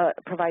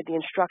provide the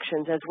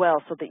instructions as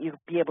well so that you'd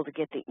be able to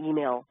get the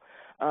email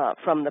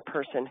from the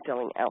person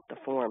filling out the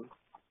form.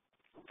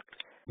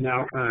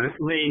 Now,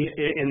 Lee,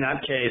 in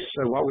that case,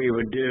 what we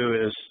would do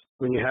is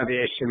when you have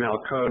the HTML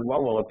code,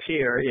 what will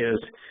appear is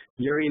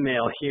your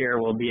email here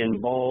will be in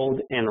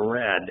bold and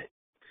red.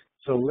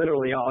 So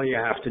literally all you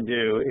have to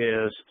do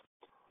is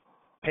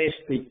paste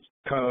the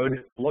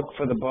code, look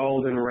for the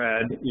bold and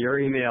red, your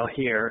email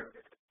here,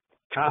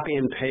 copy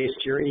and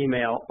paste your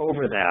email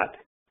over that,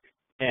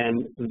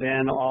 and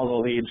then all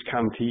the leads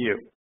come to you.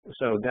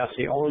 So that's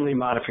the only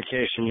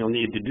modification you'll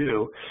need to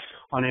do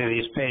on any of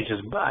these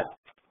pages. But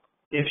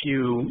if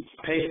you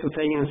paste the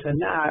thing and said,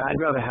 nah, I'd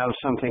rather have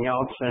something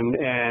else,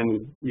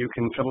 and you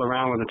can fiddle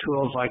around with the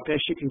tools like this,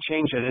 you can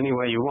change it any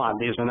way you want.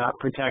 These are not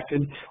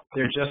protected.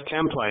 They're just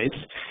templates,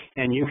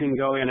 and you can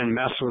go in and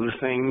mess with the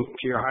thing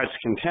to your heart's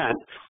content.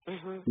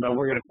 But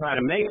we're going to try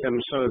to make them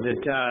so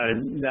that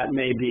that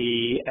may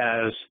be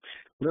as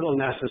little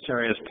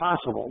necessary as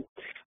possible.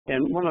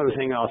 And one other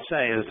thing I'll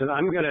say is that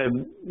I'm going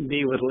to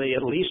be with Lee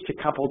at least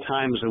a couple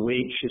times a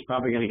week. She's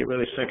probably going to get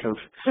really sick of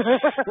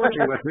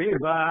working with me,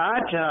 but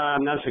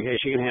that's okay.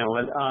 She can handle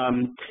it.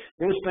 I'm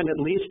going to spend at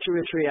least 2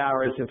 or 3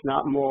 hours, if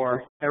not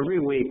more, every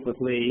week with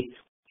Lee,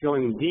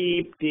 going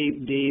deep,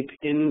 deep, deep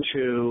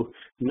into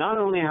not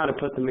only how to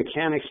put the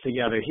mechanics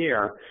together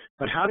here,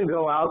 but how to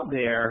go out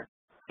there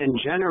and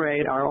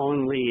generate our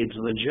own leads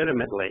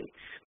legitimately.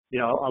 A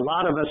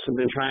lot of us have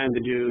been trying to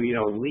do,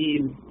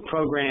 lead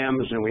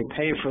programs, and we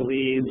pay for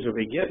leads or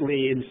we get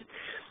leads.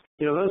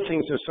 Those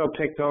things are so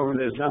picked over,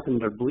 there's nothing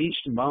but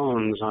bleached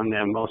bones on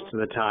them most of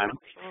the time.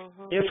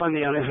 If, on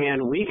the other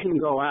hand, we can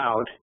go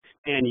out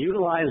and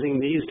utilizing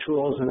these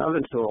tools and other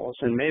tools,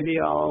 and maybe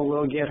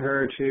we'll get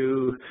her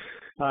to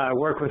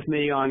work with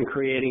me on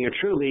creating a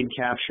true lead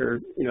capture,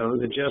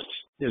 that just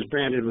is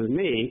branded with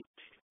me.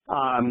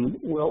 I'm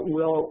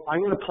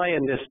going to play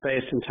in this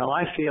space until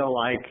I feel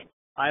like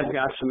I've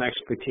got some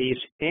expertise,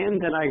 and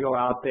then I go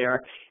out there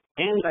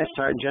and I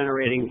start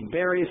generating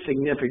very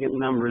significant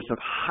numbers of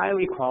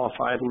highly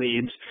qualified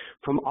leads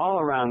from all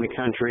around the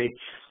country.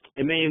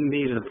 It may even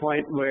be to the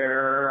point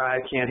where I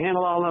can't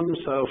handle all of them,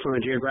 so from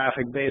a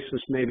geographic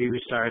basis, maybe we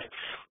start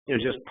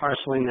just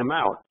parceling them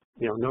out.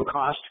 No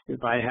cost.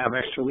 If I have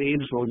extra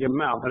leads, we'll give them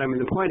out. But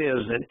the point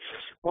is that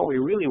what we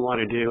really want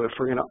to do, if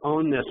we're going to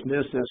own this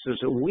business, is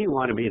that we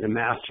want to be the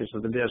masters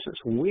of the business.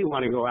 We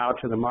want to go out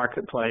to the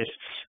marketplace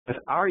with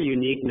our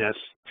uniqueness,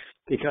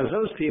 because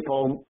those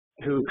people,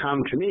 who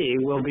come to me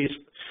will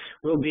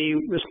be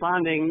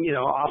responding,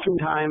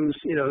 oftentimes,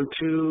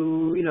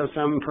 to,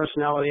 some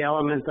personality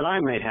element that I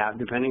might have,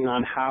 depending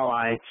on how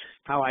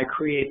I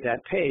create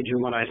that page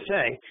and what I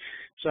say.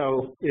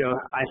 So,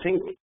 I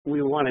think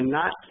we want to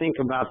not think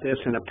about this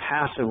in a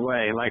passive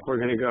way, like we're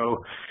going to go,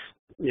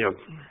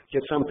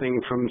 get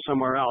something from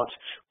somewhere else.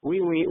 We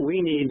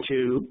need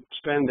to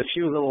spend a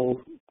few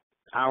little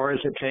hours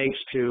it takes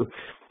to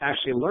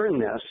actually learn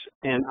this,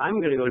 and I'm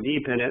going to go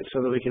deep in it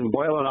so that we can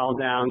boil it all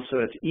down so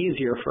it's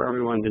easier for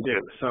everyone to do.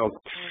 So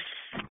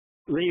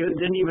Lee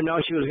didn't even know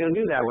she was going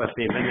to do that with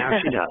me, but now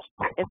she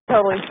does. It's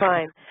totally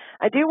fine.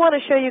 I do want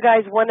to show you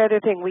guys one other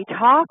thing. We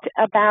talked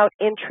about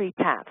entry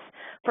paths.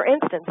 For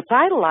instance,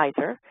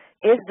 Vitalizer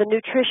is the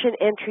nutrition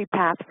entry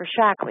path for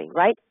Shaklee,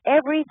 right?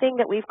 Everything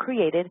that we've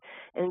created,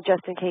 and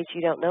just in case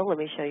you don't know, let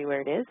me show you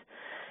where it is.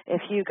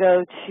 If you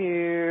go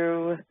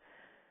to,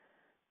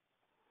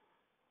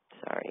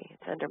 sorry,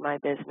 it's under my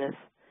business.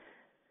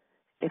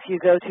 If you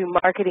go to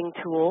Marketing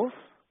Tools,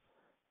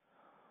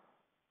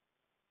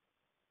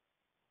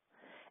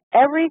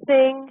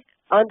 everything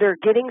under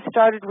Getting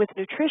Started with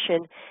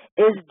Nutrition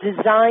is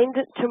designed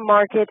to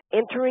market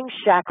entering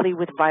Shaklee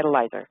with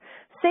Vitalizer.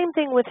 Same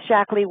thing with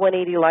Shaklee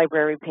 180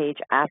 library page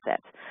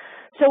assets.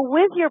 So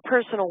with your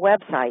personal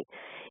website,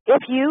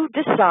 if you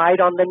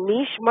decide on the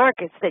niche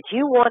markets that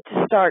you want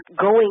to start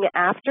going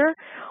after,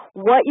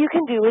 what you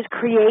can do is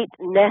create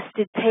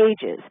nested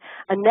pages.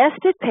 A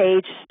nested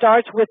page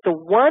starts with the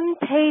one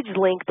page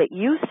link that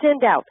you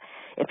send out.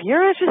 If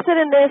you're interested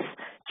in this,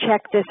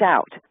 check this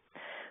out.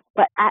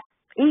 But at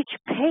each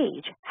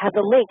page has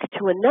a link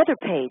to another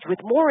page with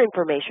more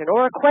information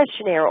or a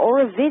questionnaire or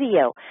a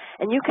video,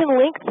 and you can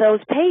link those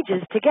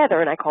pages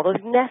together, and I call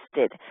those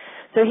nested.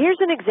 So here's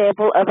an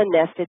example of a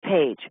nested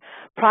page.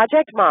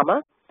 Project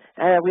Mama,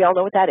 we all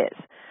know what that is.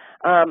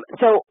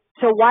 So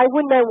why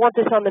wouldn't I want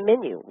this on the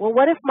menu? Well,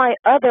 what if my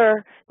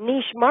other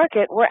niche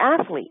market were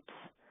athletes,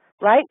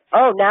 right?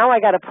 Oh, now I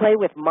got to play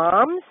with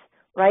moms,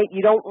 right?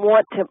 You don't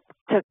want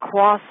to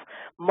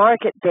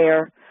cross-market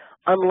there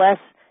unless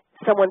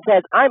someone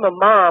says, I'm a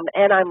mom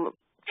and I'm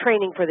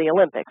training for the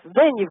Olympics.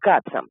 Then you've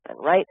got something,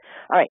 right?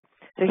 All right,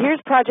 so here's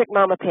Project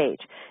Mama page.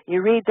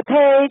 You read the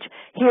page,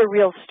 hear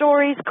real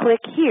stories, click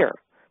here.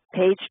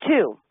 Page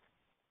 2,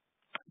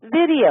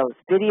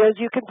 videos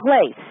you can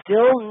play.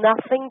 Still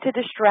nothing to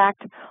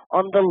distract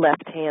on the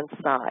left-hand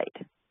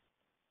side.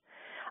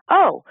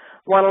 Oh,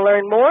 want to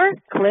learn more?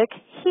 Click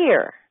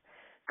here.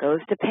 Goes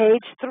to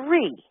page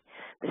 3.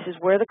 This is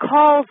where the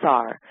calls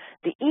are,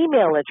 the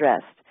email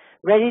address.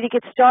 Ready to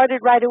get started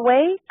right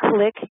away?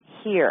 Click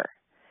here.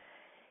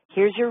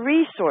 Here's your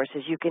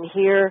resources. You can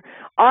hear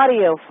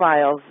audio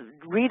files,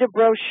 read a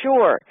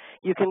brochure.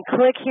 You can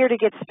click here to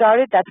get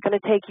started. That's going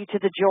to take you to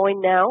the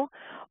Join Now.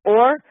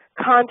 Or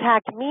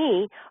Contact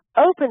Me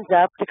opens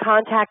up the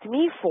Contact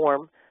Me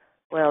form.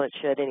 Well, it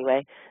should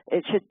anyway.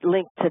 It should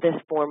link to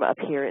this form up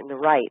here in the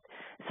right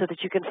so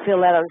that you can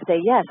fill out and say,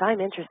 yes,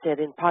 I'm interested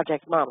in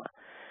Project Mama.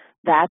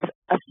 That's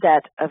a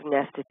set of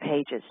nested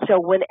pages. So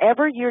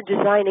whenever you're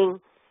designing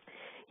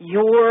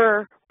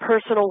your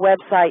personal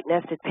website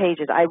nested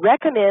pages, I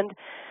recommend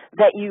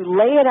that you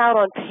lay it out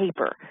on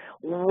paper.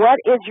 What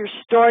is your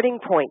starting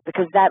point?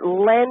 Because that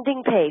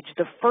landing page,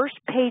 the first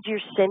page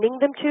you're sending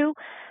them to,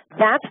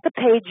 that's the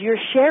page you're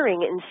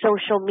sharing in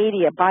social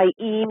media, by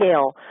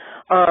email,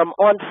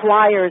 on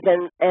flyers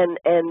and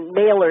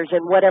mailers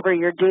and whatever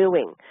you're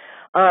doing.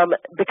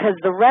 Because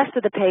the rest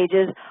of the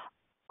pages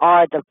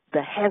are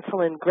the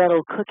Hansel and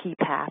Gretel cookie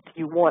path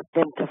you want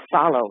them to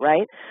follow,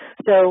 right?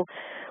 So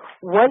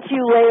once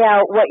you lay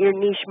out what your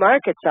niche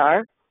markets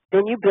are,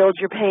 then you build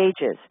your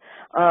pages.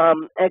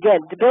 Again,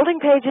 the building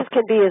pages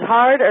can be as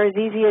hard or as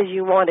easy as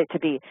you want it to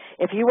be.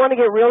 If you want to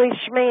get really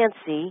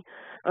schmancy,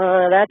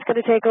 that's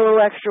going to take a little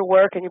extra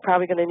work, and you're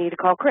probably going to need to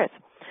call Chris.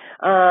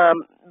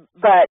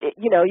 But,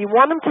 you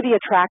want them to be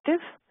attractive,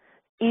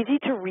 easy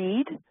to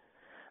read,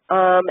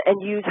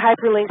 and use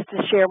hyperlinks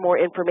to share more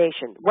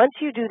information. Once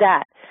you do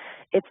that,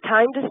 it's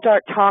time to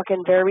start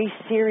talking very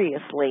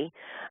seriously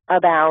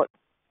about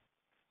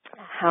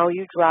how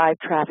you drive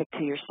traffic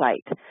to your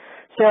site.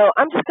 So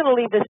I'm just going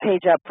to leave this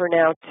page up for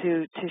now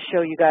to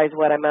show you guys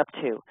what I'm up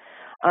to.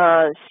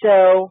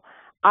 So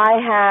I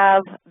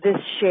have this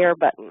share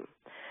button.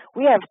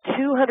 We have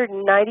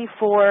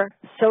 294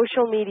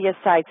 social media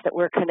sites that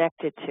we're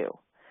connected to.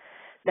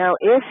 Now,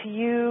 if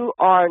you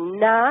are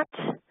not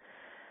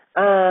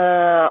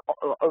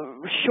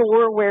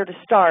sure where to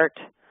start,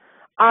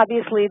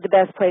 obviously the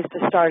best place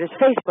to start is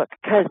Facebook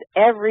because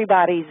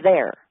everybody's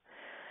there.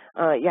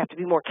 You have to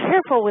be more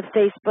careful with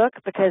Facebook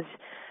because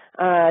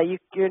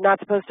you're not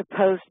supposed to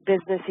post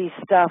businessy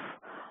stuff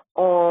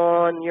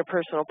on your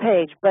personal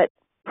page. But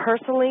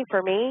personally,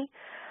 for me,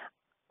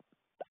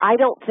 I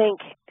don't think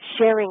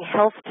sharing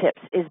health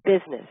tips is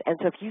business. And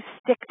so if you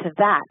stick to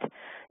that,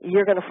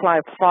 you're going to fly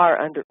far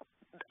under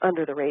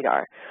the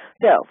radar.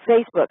 So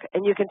Facebook,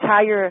 and you can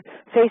tie your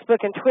Facebook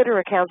and Twitter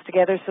accounts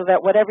together so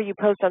that whatever you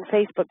post on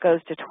Facebook goes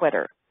to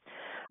Twitter.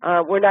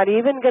 We're not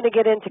even going to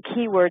get into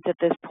keywords at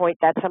this point.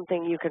 That's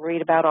something you can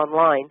read about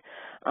online.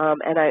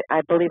 And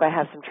I believe I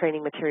have some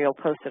training material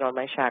posted on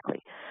my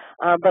Shaklee.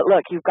 But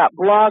look, you've got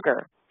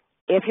Blogger.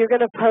 If you're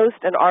going to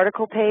post an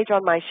article page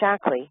on my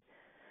Shaklee,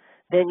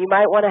 then you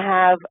might want to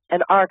have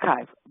an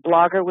archive.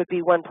 Blogger would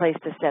be one place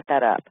to set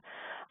that up.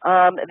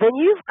 Then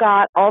you've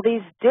got all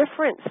these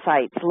different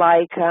sites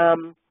like,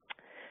 hold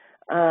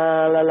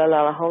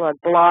on,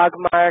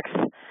 Blogmarks,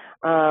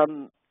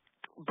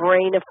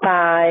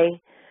 Brainify,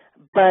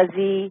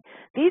 Buzzy.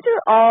 These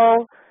are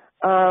all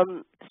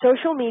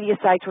social media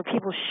sites where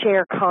people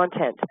share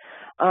content.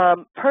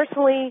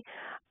 Personally,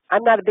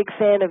 I'm not a big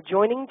fan of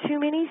joining too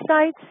many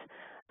sites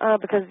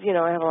because, you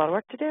know, I have a lot of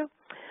work to do.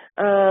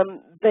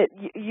 But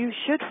you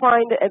should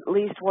find at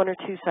least one or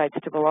two sites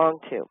to belong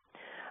to.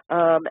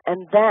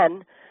 And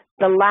then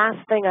the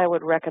last thing I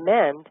would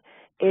recommend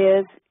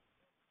is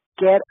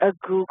get a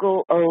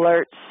Google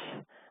Alerts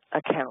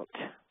account.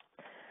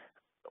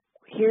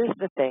 Here's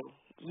the thing.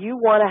 You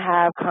want to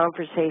have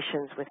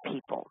conversations with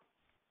people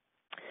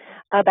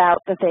about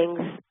the things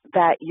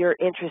that you're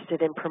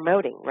interested in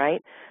promoting,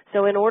 right?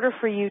 So in order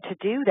for you to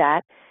do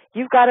that,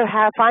 you've got to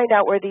find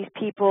out where these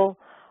people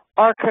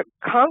are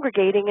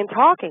congregating and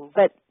talking.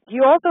 But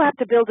you also have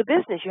to build a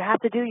business. You have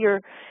to do your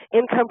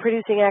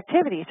income-producing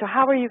activities. So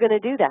how are you going to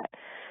do that?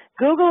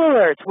 Google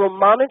Alerts will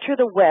monitor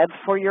the web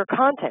for your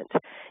content.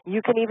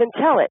 You can even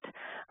tell it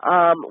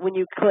when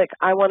you click,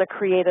 I want to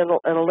create an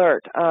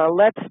alert.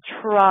 Let's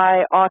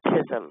try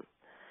autism.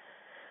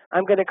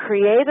 I'm going to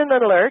create an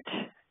alert,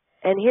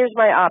 and here's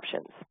my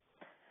options.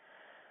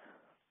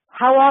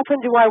 How often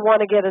do I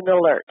want to get an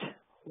alert?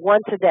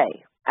 Once a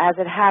day, as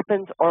it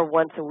happens, or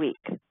once a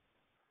week.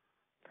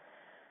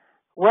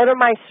 What are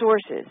my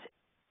sources?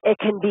 It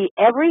can be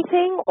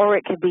everything, or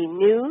it could be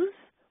news,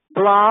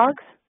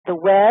 blogs, the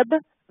web,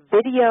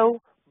 video,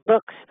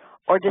 books,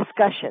 or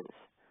discussions.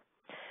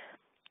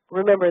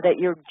 Remember that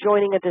you're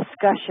joining a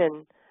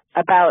discussion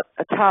about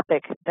a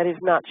topic that is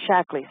not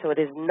Shaklee, so it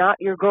is not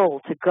your goal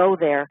to go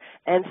there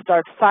and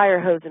start fire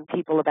hosing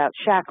people about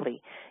Shaklee.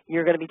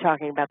 You're going to be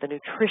talking about the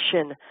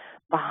nutrition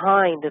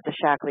behind the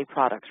Shaklee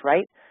products,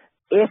 right?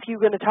 If you're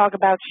going to talk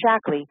about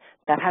Shaklee,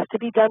 that has to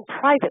be done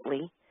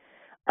privately.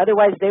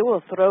 Otherwise, they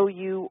will throw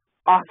you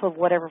off of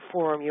whatever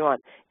forum you're on.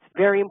 It's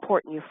very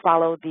important you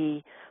follow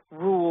the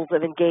rules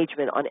of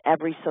engagement on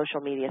every social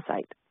media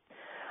site.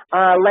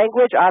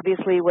 Language,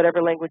 obviously,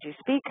 whatever language you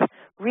speak.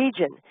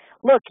 Region.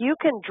 Look, you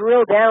can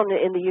drill down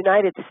in the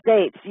United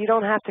States. You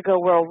don't have to go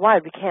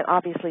worldwide. We can't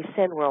obviously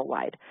send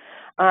worldwide.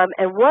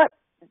 And what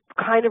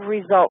kind of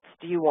results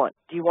do you want?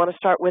 Do you want to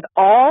start with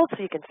all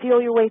so you can feel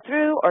your way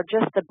through, or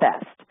just the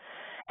best?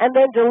 And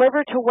then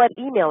deliver to what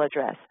email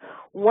address?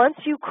 Once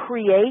you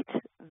create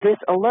this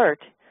alert,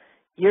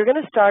 you're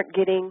going to start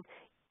getting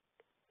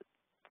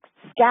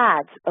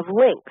scads of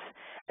links.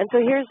 And so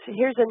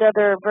here's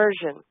another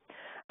version.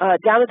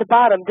 Down at the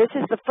bottom, this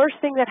is the first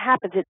thing that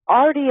happens. It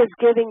already is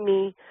giving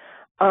me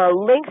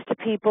links to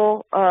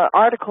people,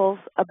 articles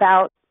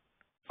about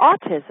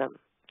autism.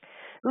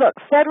 Look,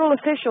 federal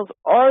officials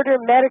order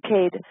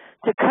Medicaid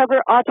to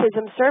cover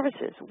autism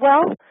services.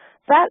 Well,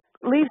 that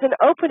leaves an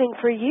opening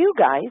for you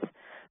guys,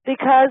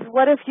 because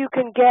what if you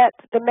can get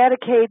the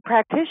Medicaid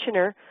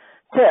practitioner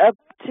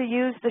to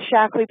use the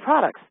Shaklee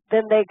products?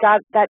 Then they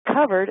got that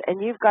covered,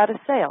 and you've got a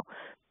sale.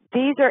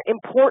 These are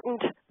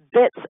important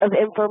bits of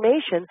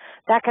information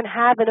that can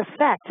have an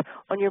effect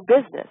on your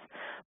business.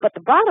 But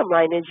the bottom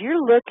line is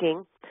you're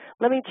looking,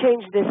 let me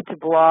change this to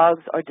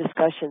blogs or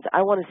discussions.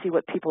 I want to see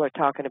what people are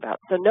talking about.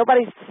 So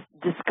nobody's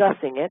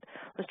discussing it.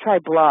 Let's try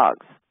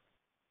blogs.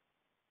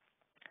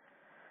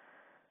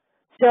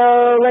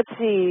 So let's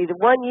see,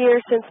 1 year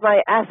since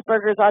my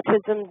Asperger's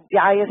autism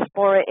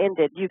diaspora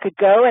ended. You could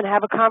go and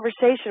have a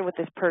conversation with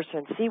this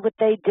person, see what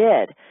they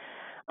did,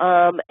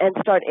 and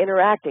start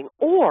interacting.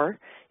 Or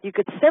you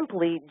could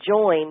simply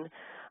join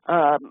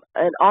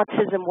an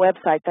autism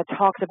website that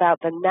talks about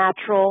the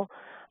natural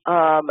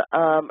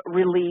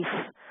relief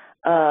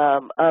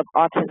of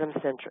autism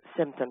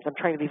symptoms. I'm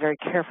trying to be very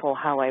careful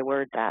how I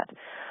word that.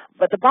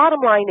 But the bottom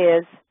line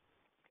is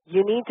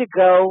you need to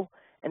go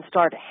and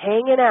start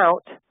hanging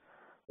out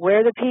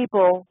where the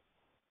people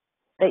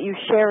that you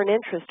share an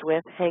interest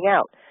with hang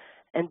out.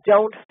 And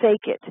don't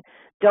fake it.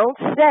 Don't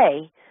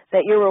say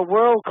that you're a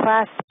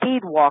world-class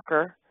speed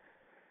walker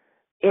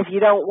if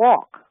you don't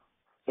walk,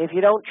 if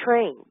you don't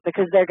train,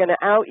 because they're going to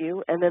out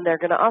you and then they're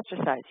going to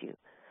ostracize you.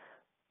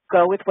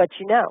 Go with what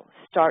you know.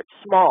 Start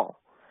small.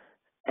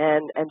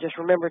 And just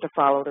remember to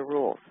follow the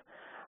rules.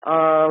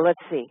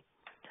 Let's see.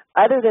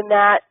 Other than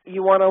that,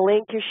 you want to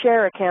link your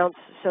share accounts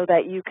so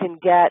that you can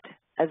get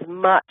as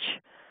much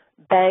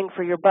bang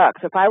for your buck.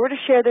 So if I were to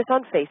share this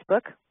on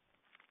Facebook,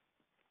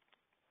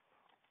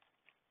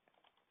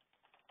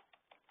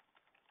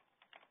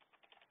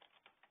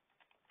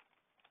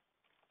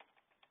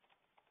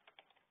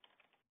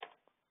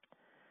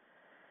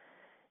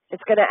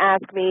 it's going to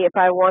ask me if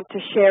I want to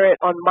share it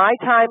on my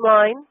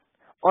timeline,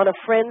 on a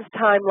friend's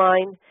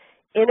timeline,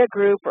 in a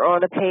group, or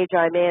on a page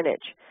I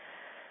manage.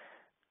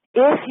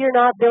 If you're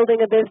not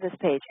building a business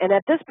page, and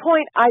at this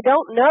point I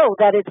don't know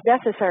that it's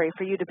necessary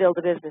for you to build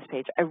a business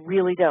page. I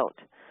really don't.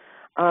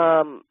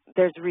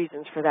 there's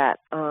reasons for that.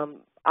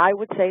 I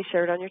would say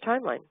share it on your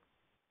timeline.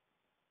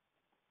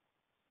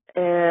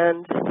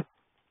 And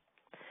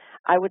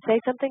I would say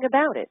something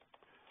about it.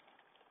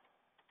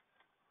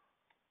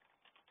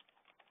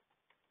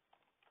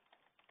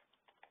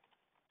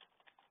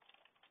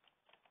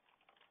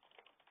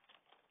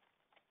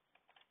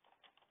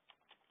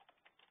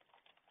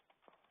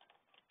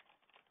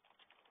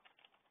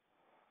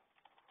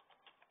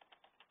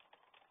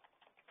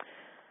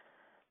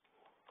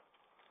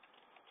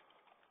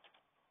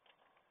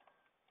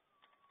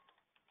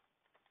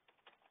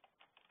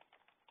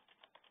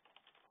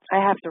 I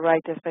have to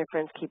write this. My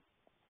friends keep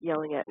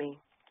yelling at me.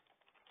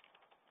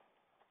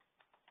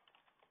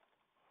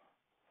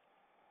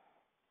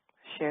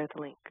 Share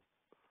the link.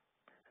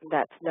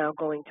 That's now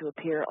going to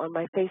appear on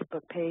my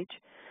Facebook page.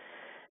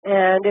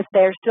 And if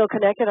they're still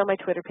connected, on my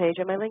Twitter page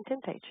and my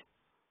LinkedIn page.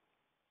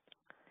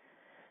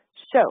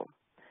 So,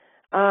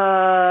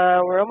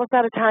 we're almost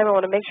out of time. I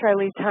want to make sure I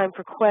leave time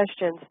for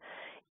questions.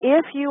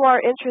 If you are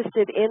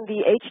interested in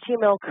the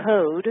HTML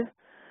code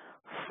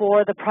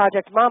for the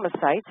Project Mama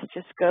sites,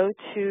 just go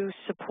to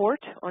support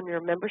on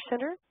your member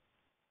center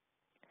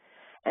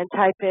and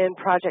type in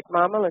Project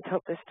Mama. Let's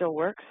hope this still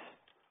works.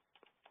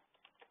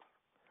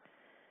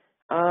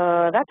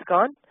 That's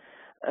gone.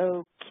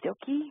 Okie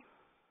dokie.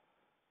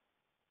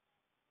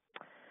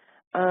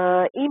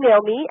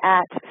 Email me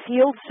at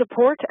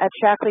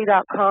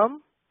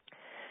fieldsupport@shaklee.com,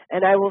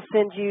 and I will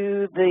send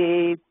you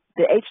the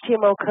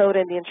HTML code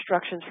and the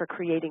instructions for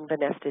creating the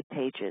nested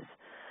pages.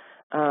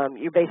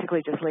 You're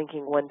basically just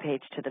linking one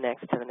page to the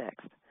next to the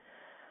next.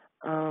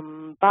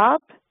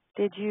 Bob,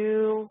 did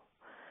you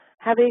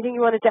have anything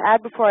you wanted to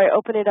add before I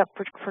open it up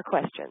for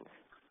questions?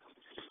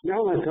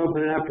 No, let's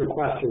open it up for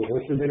questions.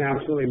 This has been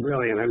absolutely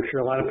brilliant. I'm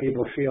sure a lot of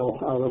people feel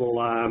a little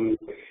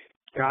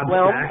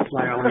gobsmacked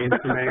by all the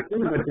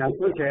information, but that's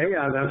okay.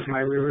 That's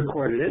why we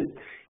recorded it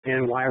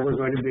and why we're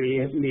going to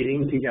be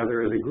meeting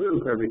together as a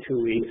group every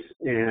 2 weeks.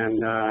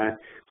 And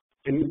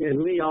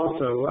Lee,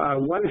 also,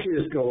 why don't you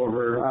just go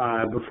over,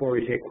 before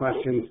we take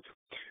questions,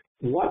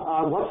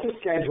 what's the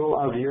schedule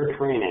of your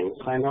trainings?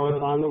 I know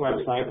it's on the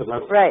website, but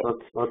let's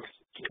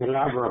get it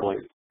out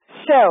verbally.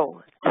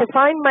 So, to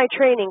find my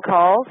training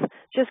calls,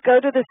 just go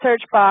to the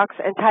search box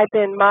and type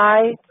in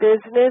My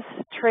Business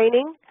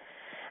Training,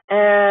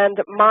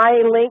 and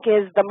my link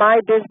is the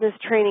My Business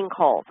Training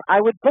calls.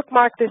 I would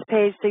bookmark this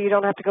page so you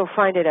don't have to go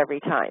find it every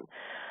time.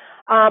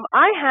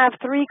 I have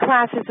 3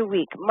 classes a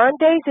week.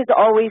 Mondays is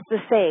always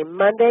the same.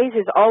 Mondays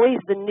is always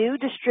the new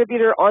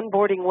distributor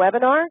onboarding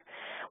webinar,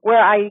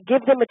 where I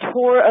give them a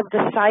tour of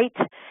the site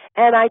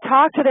and I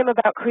talk to them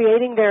about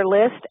creating their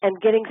list and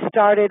getting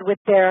started with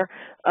their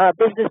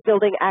business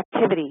building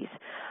activities,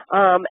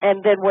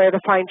 and then where to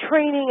find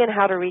training and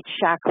how to reach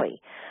Shaklee.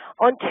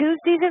 On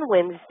Tuesdays and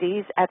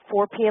Wednesdays at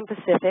 4 p.m.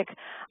 Pacific,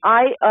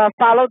 I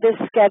follow this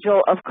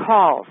schedule of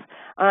calls.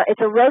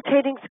 It's a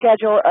rotating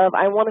schedule of,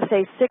 I want to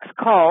say, 6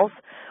 calls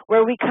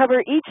where we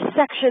cover each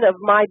section of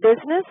my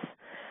business.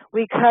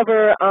 We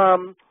cover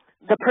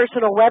the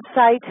personal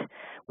website.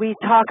 We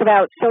talk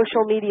about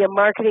social media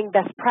marketing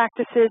best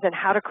practices and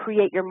how to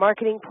create your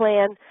marketing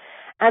plan.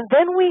 And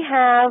then we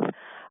have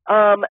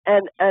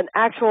an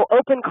actual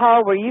open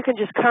call where you can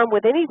just come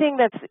with anything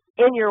that's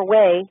in your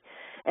way.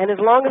 And as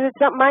long as it's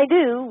something I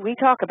do, we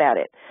talk about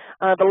it.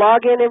 The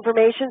login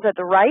information's at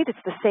the right.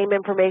 It's the same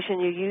information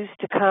you use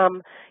to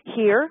come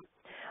here.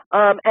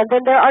 And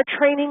then there are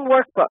training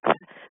workbooks.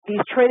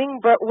 These training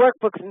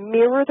workbooks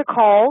mirror the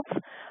calls.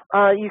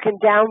 You can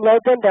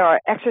download them. There are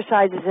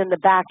exercises in the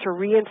back to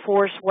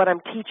reinforce what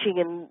I'm teaching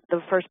in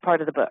the first part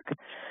of the book.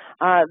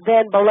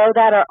 Then below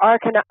that are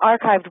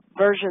archived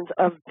versions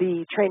of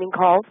the training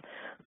calls.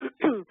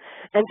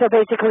 And so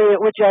basically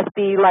it would just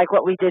be like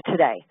what we did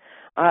today.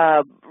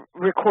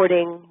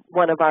 Recording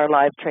one of our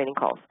live training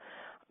calls.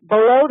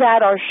 Below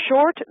that are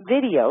short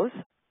videos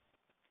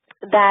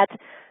that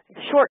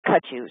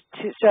shortcut you.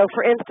 So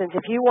for instance,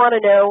 if you want to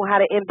know how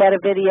to embed a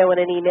video in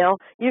an email,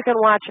 you can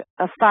watch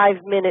a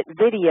 5-minute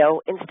video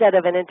instead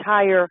of an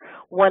entire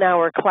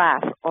 1-hour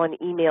class on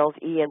emails,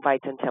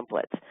 e-invites, and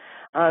templates.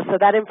 So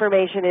that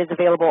information is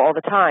available all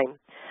the time.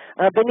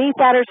 Beneath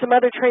that are some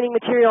other training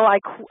material I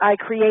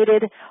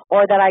created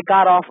or that I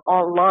got off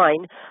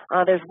online.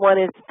 There's one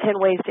is 10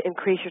 ways to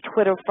increase your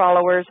Twitter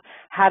followers,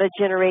 how to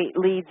generate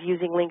leads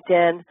using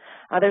LinkedIn.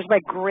 There's my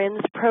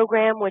GRINS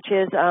program, which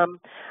is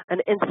an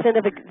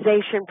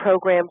incentivization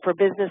program for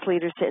business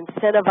leaders to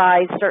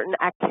incentivize certain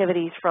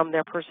activities from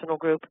their personal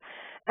group.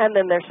 And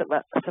then there's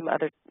some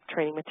other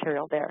training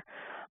material there.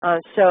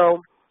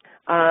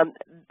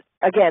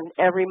 Again,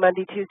 every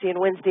Monday, Tuesday, and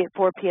Wednesday at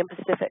 4 p.m.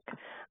 Pacific.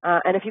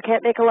 And if you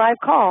can't make a live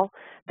call,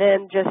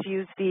 then just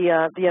use the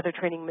other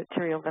training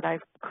material that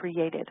I've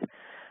created.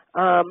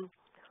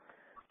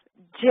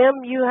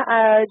 Jim, you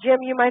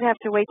might have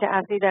to wait to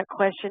ask me that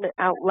question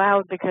out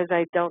loud because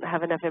I don't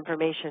have enough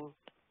information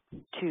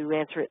to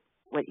answer it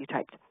what you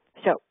typed.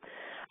 So,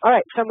 all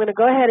right, so I'm going to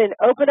go ahead and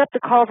open up the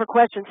call for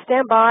questions.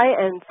 Stand by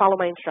and follow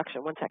my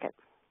instruction. 1 second.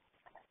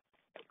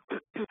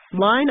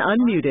 Line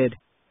unmuted.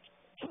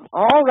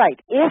 All right.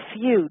 If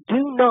you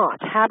do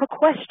not have a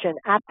question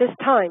at this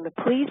time,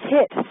 please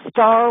hit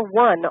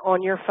 *1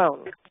 on your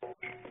phone.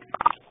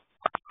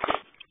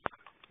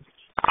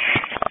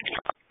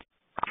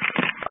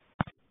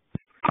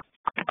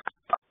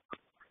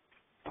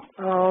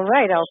 All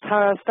right. I'll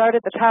start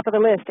at the top of the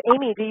list.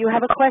 Amy, do you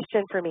have a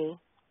question for me?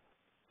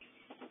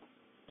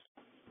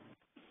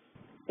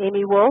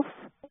 Amy Wolf?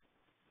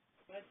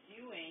 That's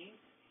you, Amy.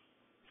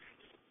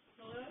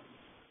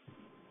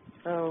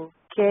 Hello?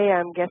 Okay,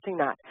 I'm guessing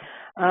not.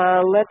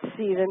 Let's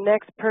see. The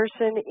next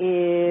person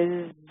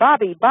is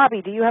Bobby.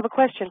 Bobby, do you have a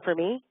question for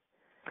me?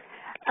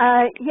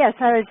 Yes,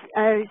 I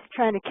was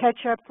trying to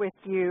catch up with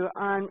you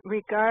on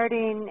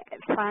regarding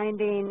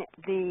finding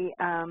the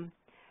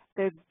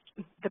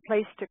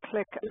place to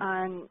click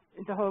on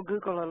the whole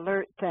Google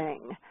Alert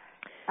thing.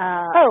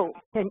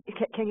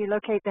 Can you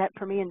locate that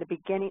for me in the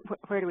beginning?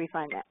 Where do we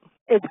find that?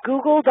 It's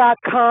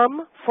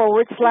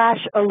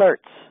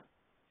google.com/alerts.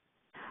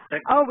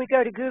 Oh, we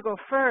go to Google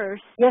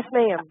first. Yes,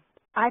 ma'am.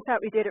 I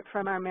thought we did it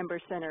from our Member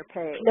Center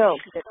page. No.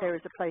 That there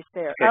was a place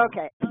there.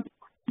 Okay. Okay.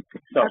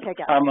 So Okay,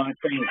 got it. I'm on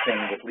training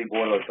thing with Lee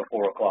Bordeaux till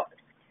 4 o'clock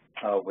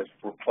with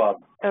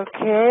Bob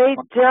Okay.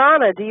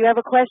 Donna, do you have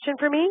a question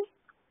for me?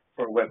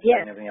 for website Yes.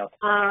 and everything else.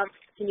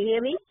 Can you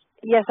hear me?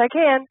 Yes, I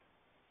can.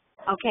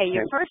 Okay,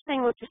 your first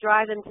thing was to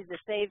drive them to the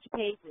saved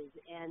pages,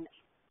 and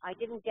I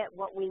didn't get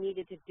what we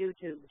needed to do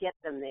to get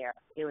them there.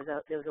 There was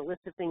a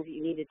list of things that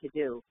you needed to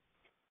do.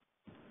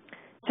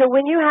 So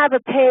when you have a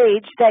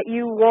page that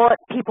you want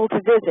people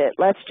to visit,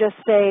 let's just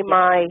say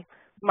my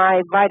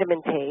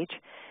vitamin page,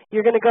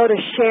 you're going to go to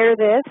share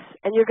this,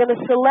 and you're going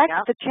to select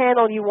the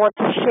channel you want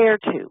to share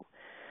to.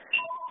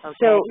 Okay.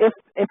 So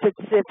if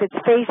it's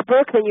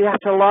Facebook, then you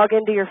have to log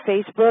into your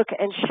Facebook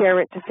and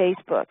share it to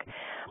Facebook.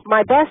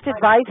 My best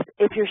advice,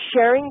 if you're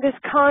sharing this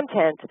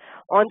content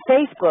on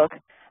Facebook,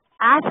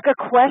 ask a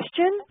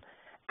question,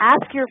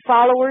 ask your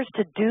followers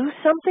to do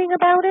something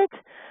about it,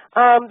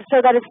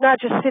 so that it's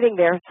not just sitting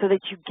there, so that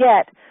you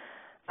get,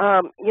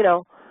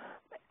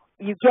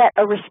 you get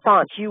a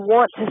response. You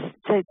want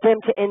them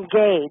to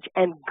engage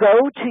and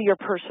go to your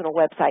personal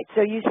website.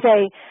 So you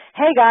say,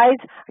 hey guys,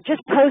 I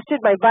just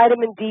posted my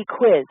vitamin D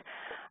quiz.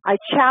 I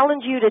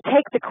challenge you to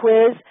take the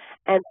quiz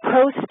and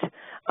post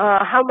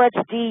how much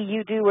D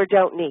you do or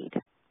don't need.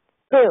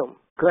 Boom.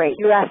 Great.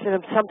 You're asking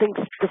them something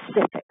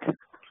specific.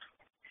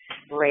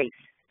 Great.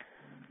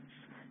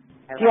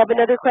 Do you have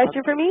another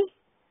question for me?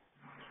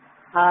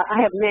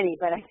 I have many,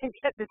 but I think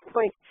at this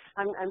point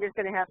I'm just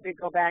going to have to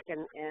go back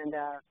and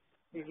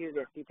review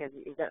this because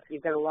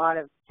you've got a lot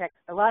of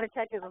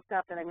technical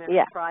stuff that I'm going to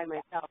have to try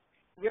myself.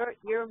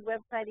 Your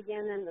website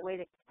again, and the way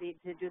to do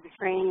the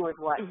training was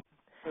what?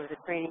 There was a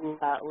training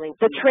link.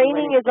 The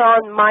training is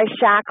on My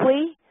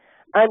Shaklee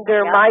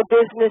under My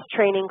Business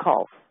Training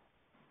Calls.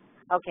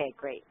 Okay,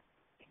 great.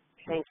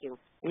 Thank you.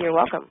 You're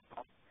welcome.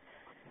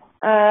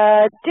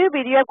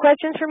 Doobie, do you have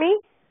questions for me?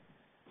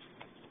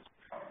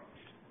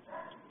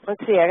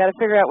 Let's see. I got to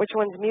figure out which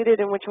one's muted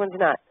and which one's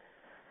not.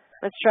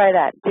 Let's try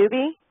that.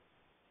 Doobie?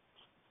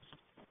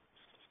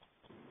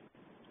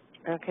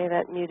 Okay,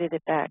 that muted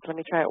it back. Let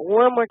me try it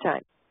one more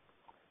time.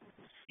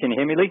 Can you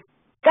hear me, Lee?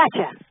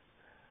 Gotcha.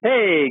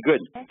 Hey,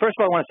 good. First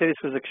of all, I want to say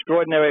this was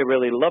extraordinary. I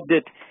really loved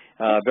it.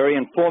 Very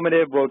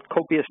informative, wrote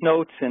copious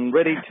notes, and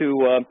ready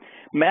to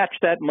match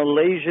that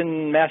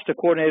Malaysian master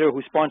coordinator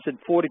who sponsored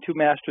 42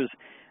 masters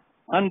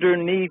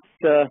underneath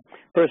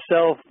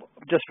herself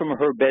just from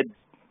her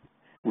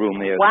bedroom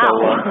there.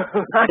 Wow.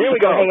 So, here we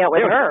go. Hang out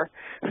with her.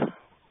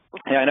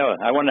 Yeah, I know.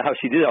 I wonder how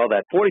she did all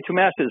that. 42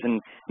 masters and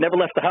never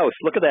left the house.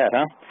 Look at that,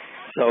 huh?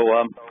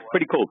 So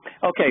pretty cool.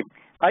 Okay,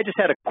 I just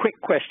had a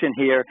quick question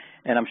here,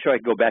 and I'm sure I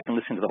could go back and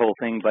listen to the whole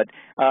thing, but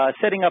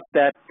setting up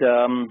that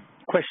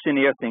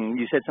questionnaire thing,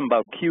 you said something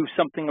about Q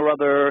something or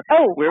other.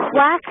 Oh,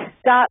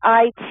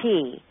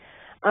 quack.it.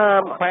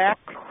 Quack,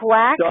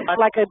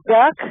 like a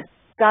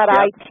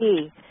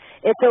duck.it.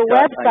 It's a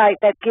website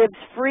that gives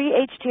free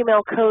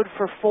HTML code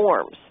for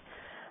forms.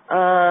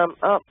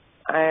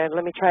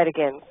 Let me try it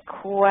again.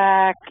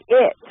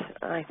 Quackit.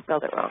 I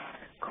spelled it wrong.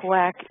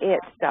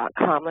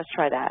 Quackit.com. Let's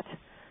try that.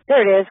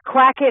 There it is.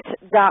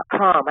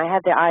 Quackit.com. I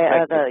had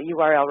the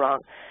URL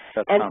wrong.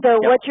 And so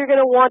what you're going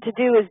to want to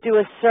do is do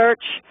a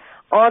search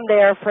on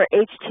there for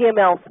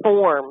HTML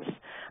forms.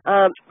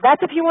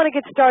 That's if you want to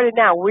get started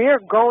now. We're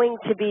going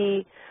to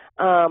be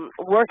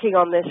working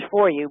on this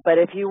for you. But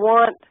if you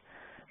want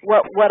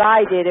what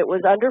I did, it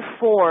was under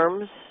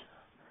forms.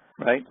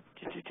 Right.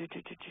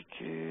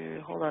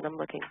 Hold on, I'm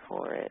looking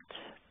for it.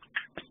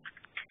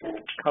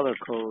 Color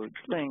codes,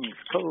 links,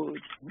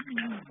 codes,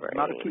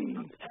 not a key.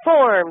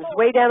 Forms,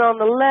 way down on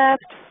the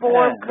left,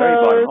 form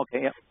code.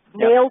 Okay, yep.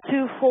 Mail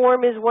to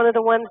form is one of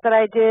the ones that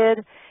I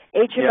did.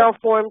 HTML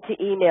form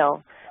to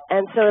email.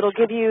 And so it'll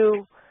give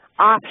you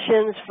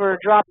options for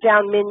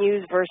drop-down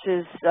menus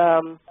versus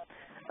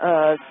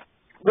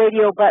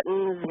radio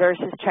buttons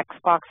versus text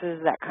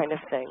boxes, that kind of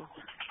thing.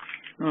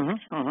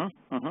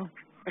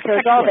 So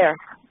it's all there.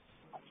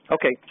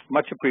 Okay,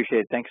 much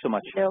appreciated. Thanks so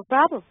much. No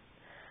problem.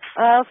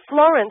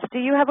 Florence, do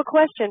you have a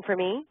question for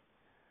me?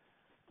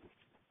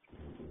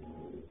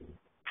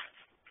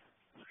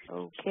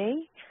 Okay.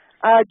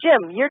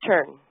 Jim, your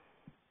turn.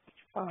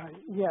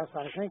 Yes,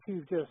 I think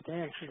you've just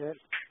answered it,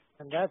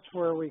 and that's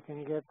where we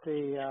can get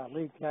the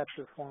lead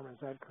capture form. Is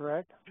that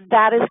correct?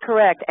 That is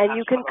correct, and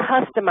you can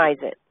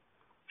customize it.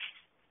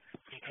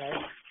 Okay.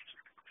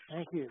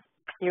 Thank you.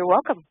 You're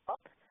welcome.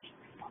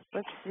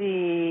 Let's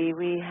see.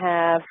 We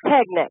have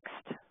Peg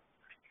next.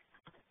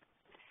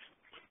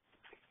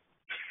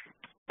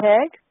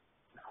 Peg?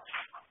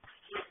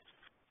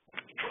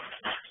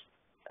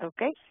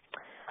 Okay.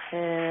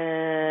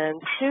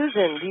 And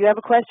Susan, do you have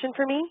a question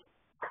for me?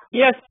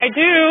 Yes, I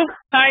do.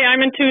 Hi,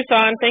 I'm in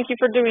Tucson. Thank you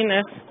for doing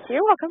this.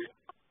 You're welcome.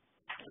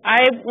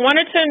 I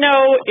wanted to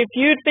know if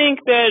you think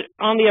that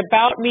on the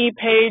About Me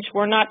page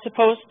we're not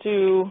supposed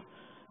to,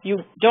 you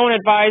don't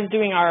advise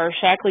doing our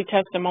Shaklee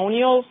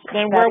testimonials,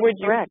 then where would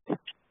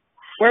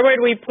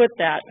we put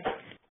that?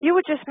 You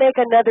would just make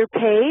another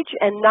page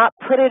and not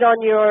put it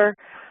on your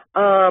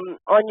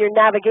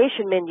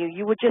navigation menu.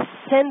 You would just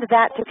send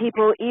that to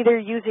people either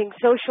using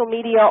social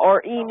media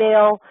or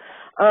email.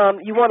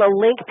 You want to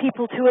link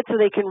people to it so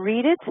they can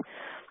read it.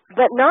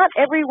 But not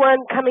everyone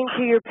coming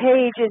to your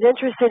page is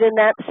interested in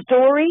that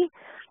story,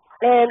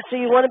 and so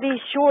you want to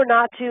be sure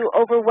not to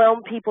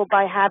overwhelm people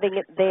by having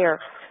it there.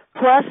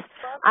 Plus,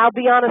 I'll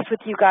be honest with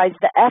you guys,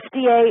 the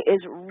FDA is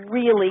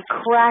really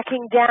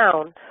cracking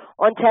down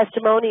on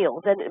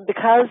testimonials, and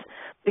because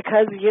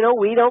you know,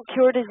 we don't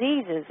cure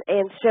diseases,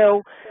 and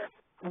so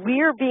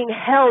we're being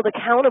held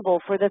accountable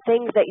for the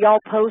things that y'all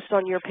post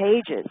on your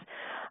pages.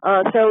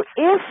 So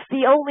if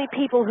the only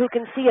people who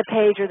can see a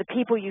page are the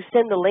people you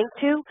send the link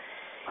to,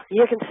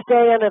 you can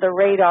stay under the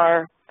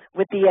radar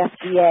with the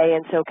FDA,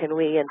 and so can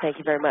we, and thank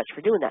you very much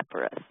for doing that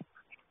for us.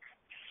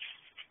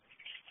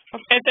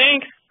 Okay,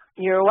 thanks.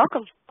 You're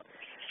welcome.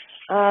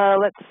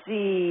 Let's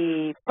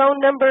see. Phone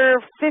number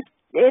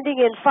ending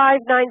in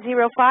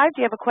 5905.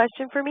 Do you have a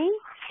question for me?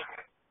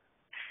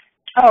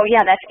 Oh,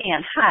 yeah, that's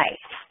Ann. Hi.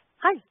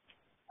 Hi.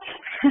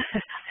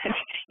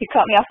 You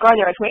caught me off guard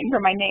there. I was waiting for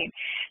my name.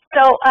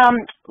 So,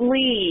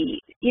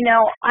 Lee, you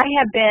know, I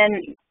have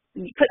been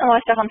putting a lot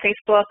of stuff on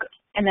Facebook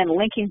and then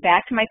linking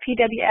back to my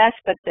PWS,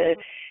 but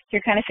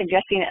you're kind of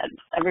suggesting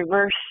a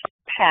reverse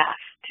path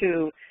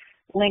to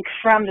link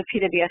from the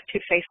PWS to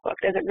Facebook.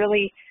 Does it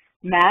really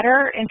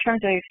matter in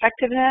terms of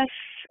effectiveness?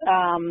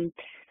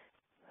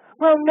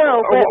 Well,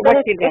 no.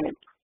 What's the advantage?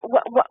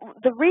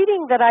 The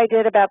reading that I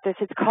did about this,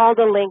 it's called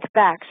a link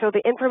back. So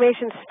the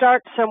information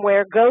starts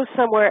somewhere, goes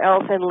somewhere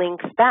else, and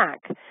links back.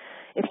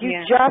 If you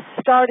just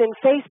start in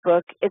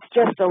Facebook, it's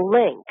just a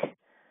link.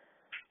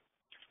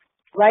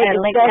 Right? And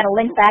a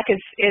link back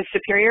is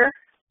superior?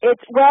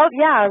 Well,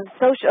 yeah,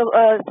 search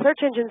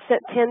engines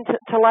tend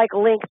to like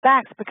link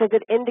backs because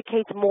it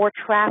indicates more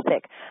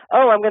traffic.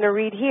 Oh, I'm going to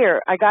read here.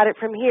 I got it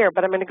from here,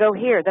 but I'm going to go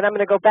here. Then I'm going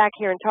to go back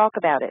here and talk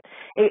about it.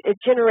 It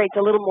generates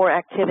a little more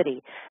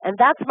activity. And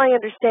that's my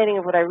understanding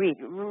of what I read.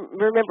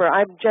 Remember,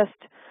 I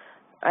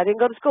didn't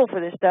go to school for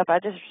this stuff. I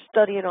just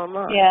study it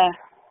online. Yeah.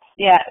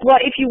 Yeah. Well,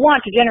 if you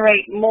want to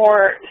generate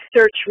more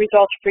search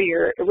results for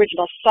your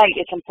original site,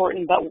 it's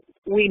important, but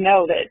we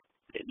know that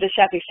the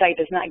Shaklee site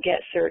does not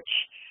get search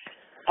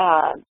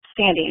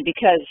standing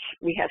because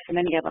we have so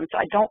many of them. So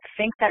I don't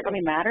think that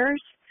really matters.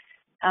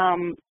 So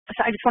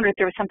I just wondered if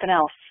there was something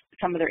else,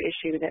 some other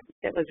issue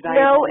that was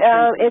valuable.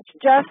 No,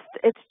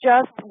 it's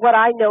just what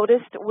I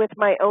noticed with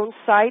my own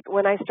site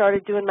when I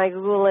started doing my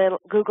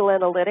Google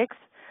Analytics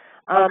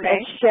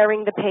and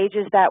sharing the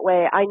pages that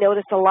way. I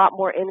noticed a lot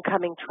more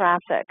incoming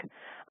traffic,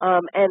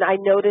 and I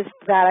noticed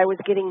that I was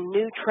getting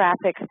new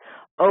traffic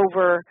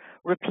over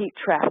repeat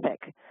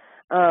traffic,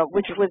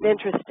 which was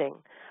interesting.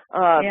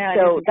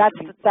 So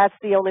that's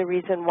the only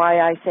reason why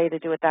I say to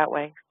do it that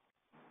way.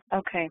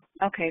 Okay,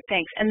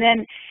 thanks. And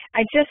then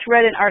I just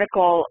read an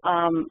article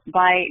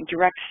by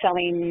direct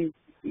selling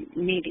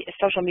media,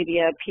 social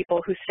media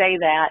people who say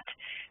that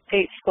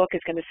Facebook is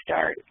going to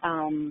start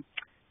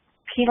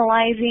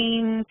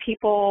penalizing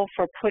people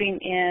for putting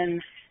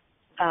in,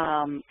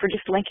 for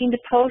just linking to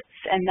posts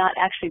and not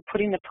actually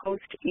putting the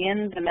post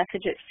in the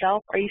message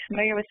itself. Are you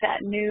familiar with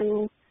that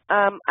new?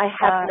 I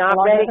have not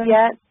read it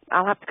yet.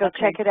 I'll have to go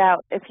check it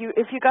out. If you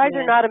guys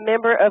are not a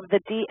member of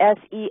the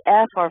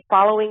DSEF or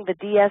following the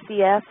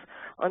DSEF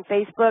on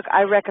Facebook,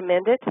 I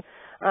recommend it.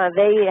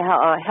 They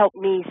help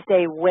me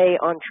stay way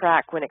on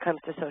track when it comes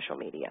to social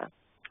media.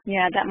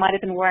 Yeah, that might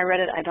have been where I read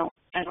it. I don't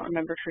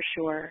remember for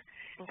sure.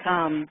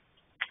 Okay.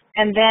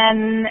 And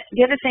then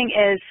the other thing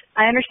is,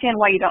 I understand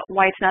why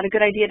it's not a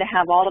good idea to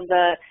have all of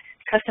the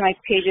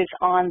customized pages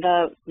on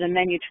the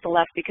menu to the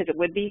left because it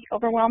would be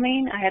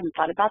overwhelming. I hadn't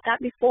thought about that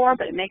before,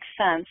 but it makes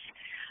sense.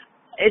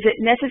 Is it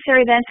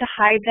necessary then to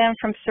hide them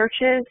from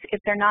searches if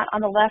they're not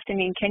on the left? I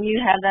mean, can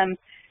you have them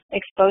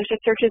exposed to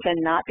searches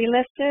and not be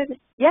listed?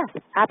 Yes,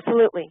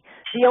 absolutely.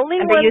 The only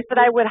ones that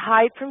I would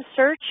hide from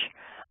search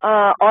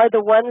are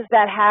the ones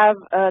that have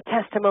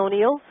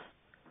testimonials.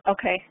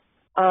 Okay.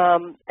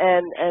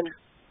 And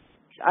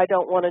I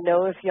don't want to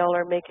know if y'all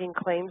are making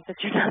claims that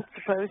you're not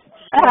supposed to.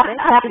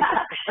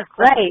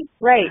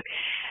 Right.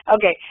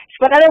 Okay.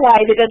 But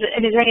otherwise, is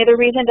there any other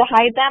reason to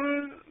hide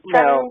them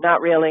No,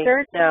 not really.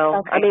 Search? No.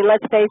 Okay. I mean,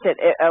 let's face it,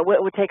 it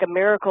would take a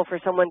miracle for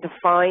someone to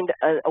find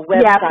a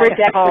website for it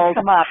to called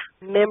come up.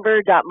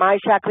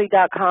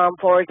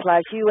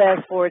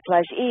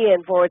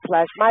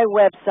 member.myshackley.com/US/EN/my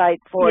website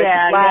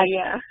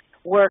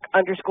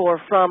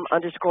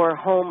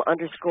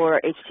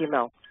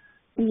 /work_from_home_HTML.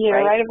 You're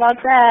right? right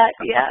about that.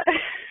 Yeah.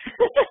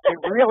 You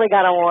really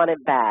gotta want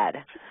it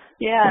bad.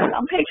 Yeah,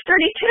 on page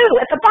 32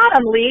 at the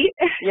bottom, Lee.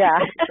 Yeah,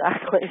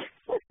 exactly.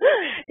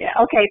 Yeah.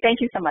 Okay.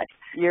 Thank you so much.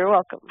 You're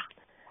welcome.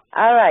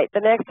 All right. The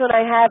next one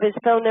I have is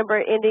phone number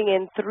ending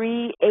in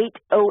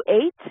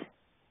 3808.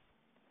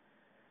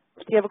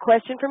 Do you have a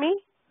question for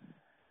me?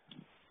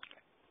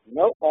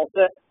 Nope, that's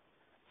it.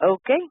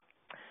 Okay.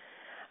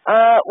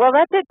 Well,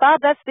 that's it, Bob.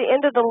 That's the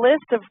end of the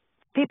list of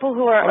people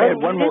who are. I have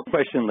one more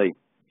question, Lee.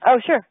 Oh,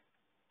 sure.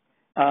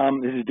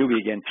 This is Doobie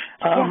again.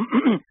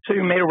 So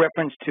you made a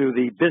reference to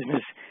the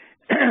business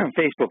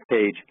Facebook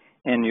page,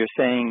 and you're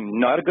saying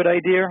not a good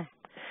idea?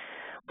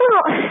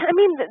 Well, I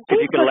mean, if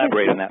you could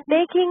elaborate on that.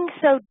 Making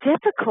so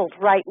difficult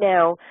right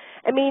now.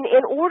 I mean,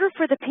 in order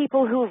for the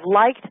people who've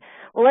liked,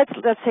 well, let's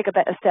take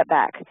a step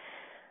back.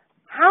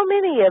 How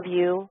many of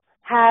you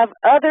have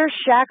other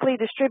Shackley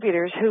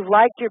distributors who've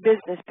liked your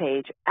business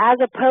page as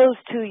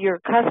opposed to your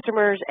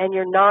customers and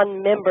your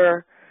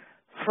non-member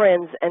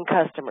friends and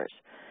customers?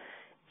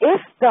 If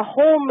the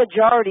whole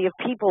majority of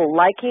people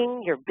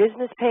liking your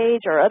business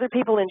page are other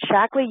people in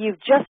Shackley, you've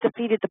just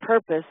defeated the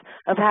purpose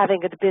of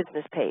having a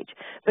business page.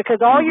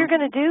 Because all you're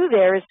going to do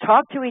there is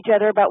talk to each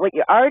other about what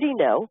you already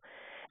know,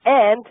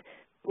 and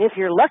if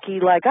you're lucky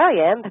like I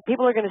am,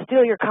 people are going to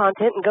steal your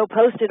content and go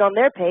post it on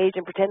their page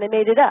and pretend they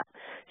made it up.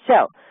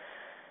 So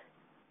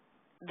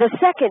the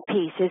second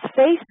piece is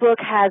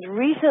Facebook has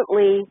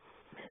recently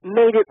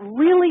made it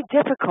really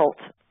difficult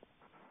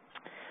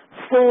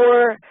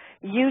for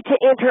you to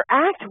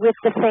interact with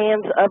the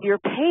fans of your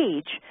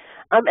page,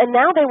 and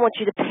now they want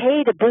you to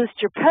pay to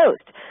boost your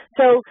post.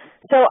 So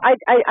I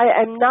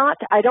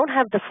don't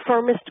have the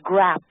firmest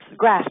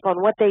grasp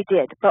on what they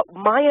did, but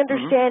my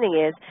understanding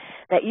is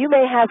that you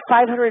may have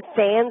 500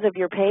 fans of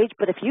your page,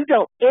 but if you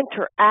don't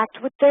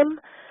interact with them,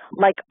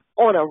 like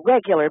on a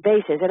regular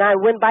basis,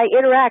 and when by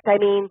interact I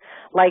mean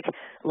like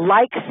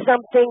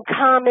something,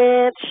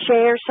 comment,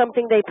 share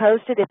something they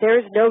posted, if there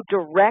is no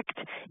direct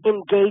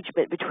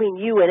engagement between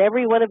you and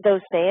every one of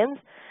those fans,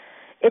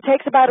 it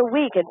takes about a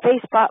week, and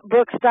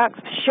Facebook stops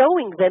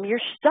showing them your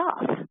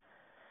stuff.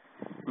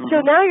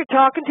 So now you're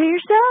talking to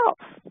yourself.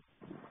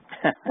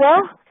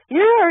 Well,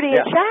 you're already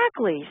in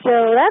Shackley,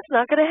 so that's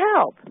not going to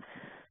help.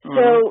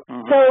 So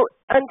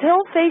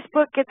until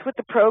Facebook gets with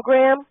the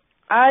program,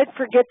 I'd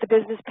forget the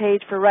business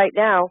page for right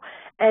now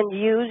and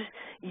use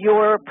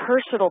your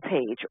personal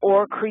page,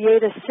 or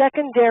create a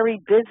secondary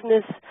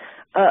business,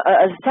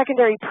 a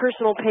secondary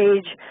personal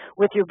page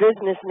with your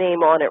business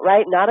name on it,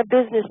 right? Not a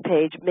business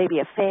page, maybe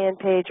a fan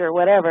page or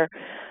whatever,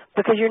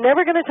 because you're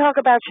never going to talk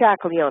about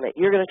Shackley on it.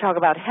 You're going to talk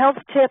about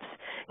health tips,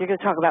 you're going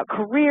to talk about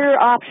career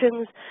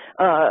options,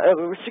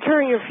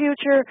 securing your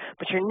future,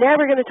 but you're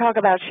never going to talk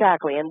about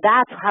Shackley, and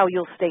that's how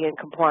you'll stay in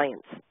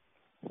compliance.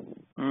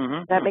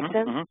 Does that make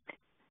sense?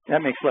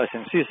 That makes a lot of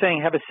sense. So you're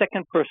saying have a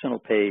second personal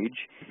page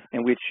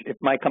in which, if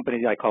my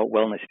company, I call it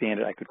Wellness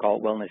Standard, I could call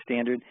it Wellness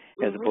Standard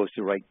as opposed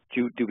to like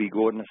Doobie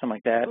Gordon or something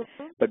like that.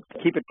 But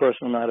keep it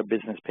personal, not a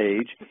business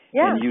page,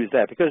 and use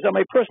that. Because on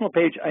my personal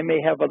page, I may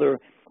have other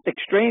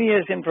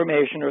extraneous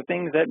information or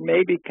things that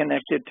may be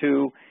connected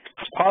to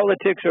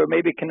politics or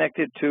maybe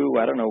connected to,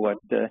 I don't know what,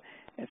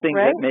 things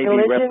that may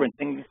be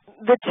referencing.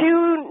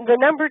 The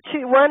number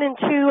 1 and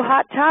 2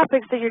 hot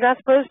topics that you're not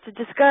supposed to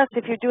discuss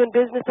if you're doing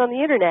business on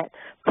the internet: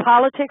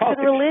 politics and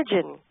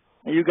religion.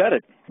 You got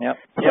it. Yep.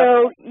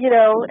 So,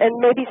 and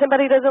maybe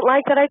somebody doesn't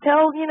like that I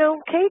tell,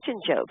 Cajun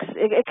jokes.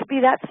 It could be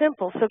that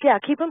simple. So, yeah,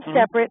 keep them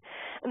separate.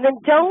 And then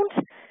don't,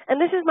 and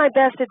this is my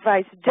best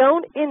advice,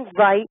 don't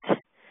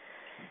invite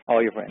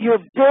all your friends, your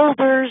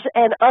builders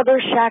and other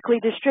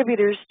Shackley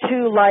distributors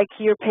to like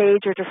your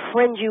page or to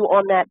friend you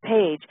on that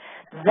page.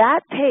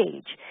 That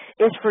page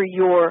is for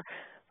your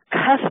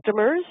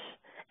customers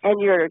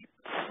and your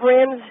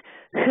friends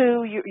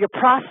who, your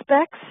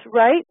prospects,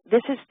 right?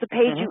 This is the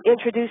page you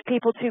introduce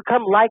people to.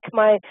 Come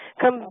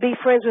be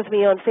friends with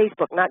me on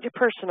Facebook, not your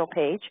personal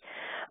page.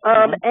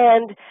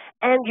 And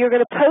you're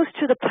going to post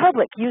to the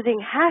public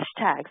using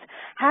hashtags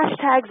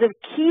of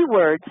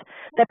keywords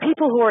that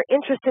people who are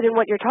interested in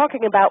what you're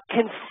talking about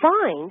can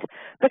find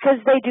because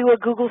they do a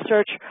Google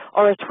search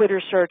or a Twitter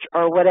search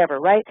or whatever,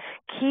 right?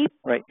 Keep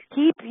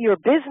your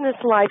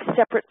business life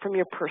separate from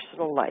your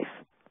personal life.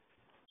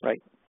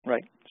 Right.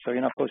 So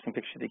you're not posting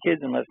pictures of the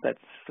kids unless that's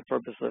the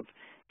purpose of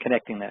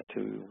connecting that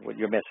to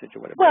your message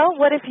or whatever. Well,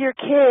 what if your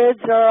kids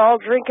are all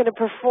drinking a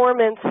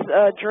performance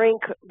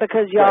drink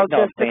because y'all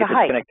just took a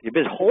hike?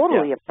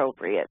 Totally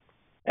appropriate.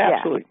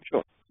 Absolutely,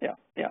 sure. Yeah.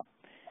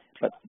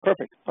 But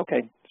perfect.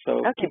 Okay.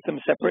 So keep them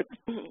separate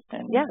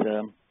and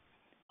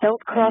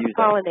don't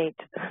cross-pollinate.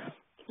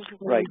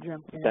 Right.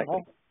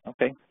 Exactly.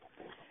 Okay.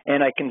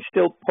 And I can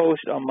still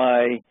post on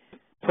my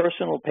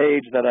personal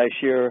page that I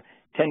share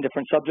 10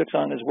 different subjects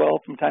on as well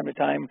from time to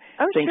time?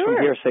 Oh, Things sure.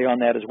 from hearsay on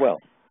that as well.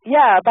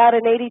 Yeah, about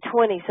an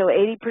 80-20. So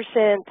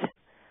 80%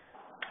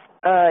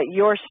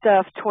 your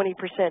stuff,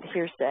 20%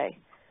 hearsay.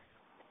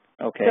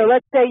 Okay. So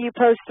let's say you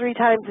post 3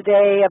 times a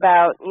day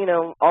about, you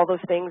know, all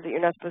those things that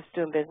you're not supposed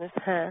to do in business.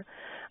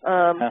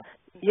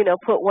 You know,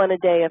 put 1 a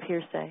day of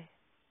hearsay.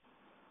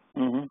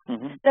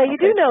 Now, you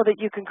do know that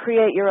you can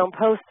create your own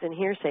posts in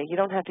hearsay. You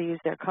don't have to use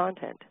their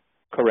content.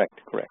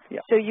 Correct, yeah.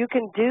 So you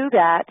can do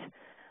that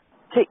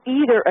to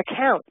either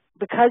account.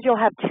 Because you'll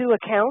have 2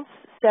 accounts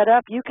set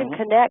up, you can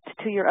connect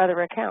to your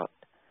other account.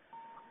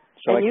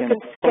 So and you can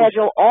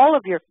schedule all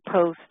of your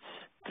posts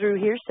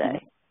through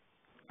hearsay.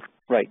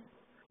 Right.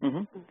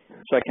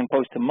 So I can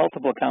post to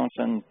multiple accounts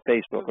on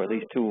Facebook, or at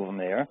least 2 of them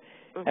there,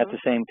 at the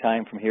same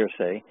time from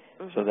hearsay,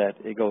 so that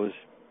it goes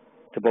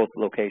to both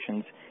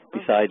locations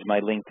besides my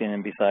LinkedIn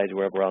and besides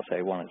wherever else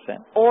I want it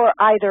sent. Or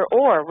either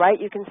or, right?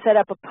 You can set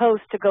up a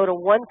post to go to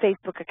one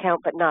Facebook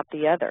account but not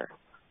the other.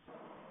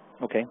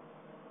 Okay.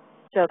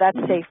 So that's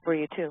safe for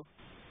you too.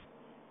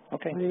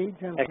 Okay.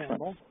 Jim Excellent.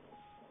 Campbell.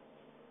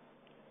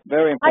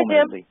 Very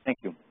informative, Lee. Thank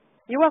you.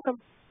 You're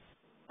welcome.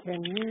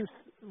 Can you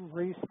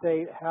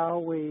restate how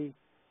we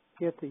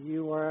get the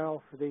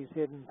URL for these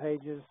hidden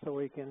pages so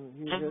we can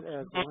use it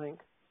as a link?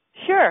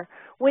 Sure.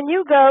 When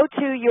you go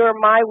to your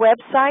My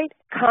Website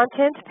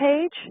content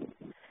page,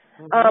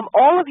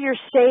 all of your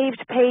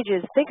saved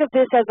pages, think of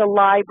this as a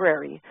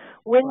library.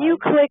 When you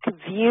click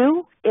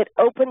View, it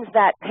opens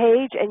that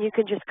page and you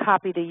can just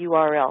copy the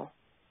URL.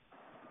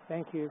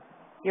 Thank you.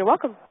 You're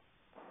welcome.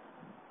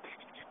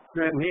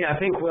 Great, Lee. I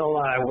think we'll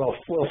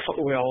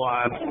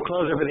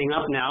close everything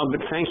up now. But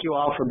thank you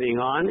all for being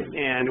on,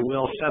 and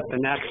we'll set the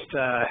next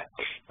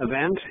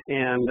event.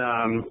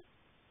 And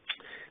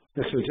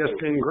this has just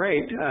been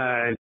great.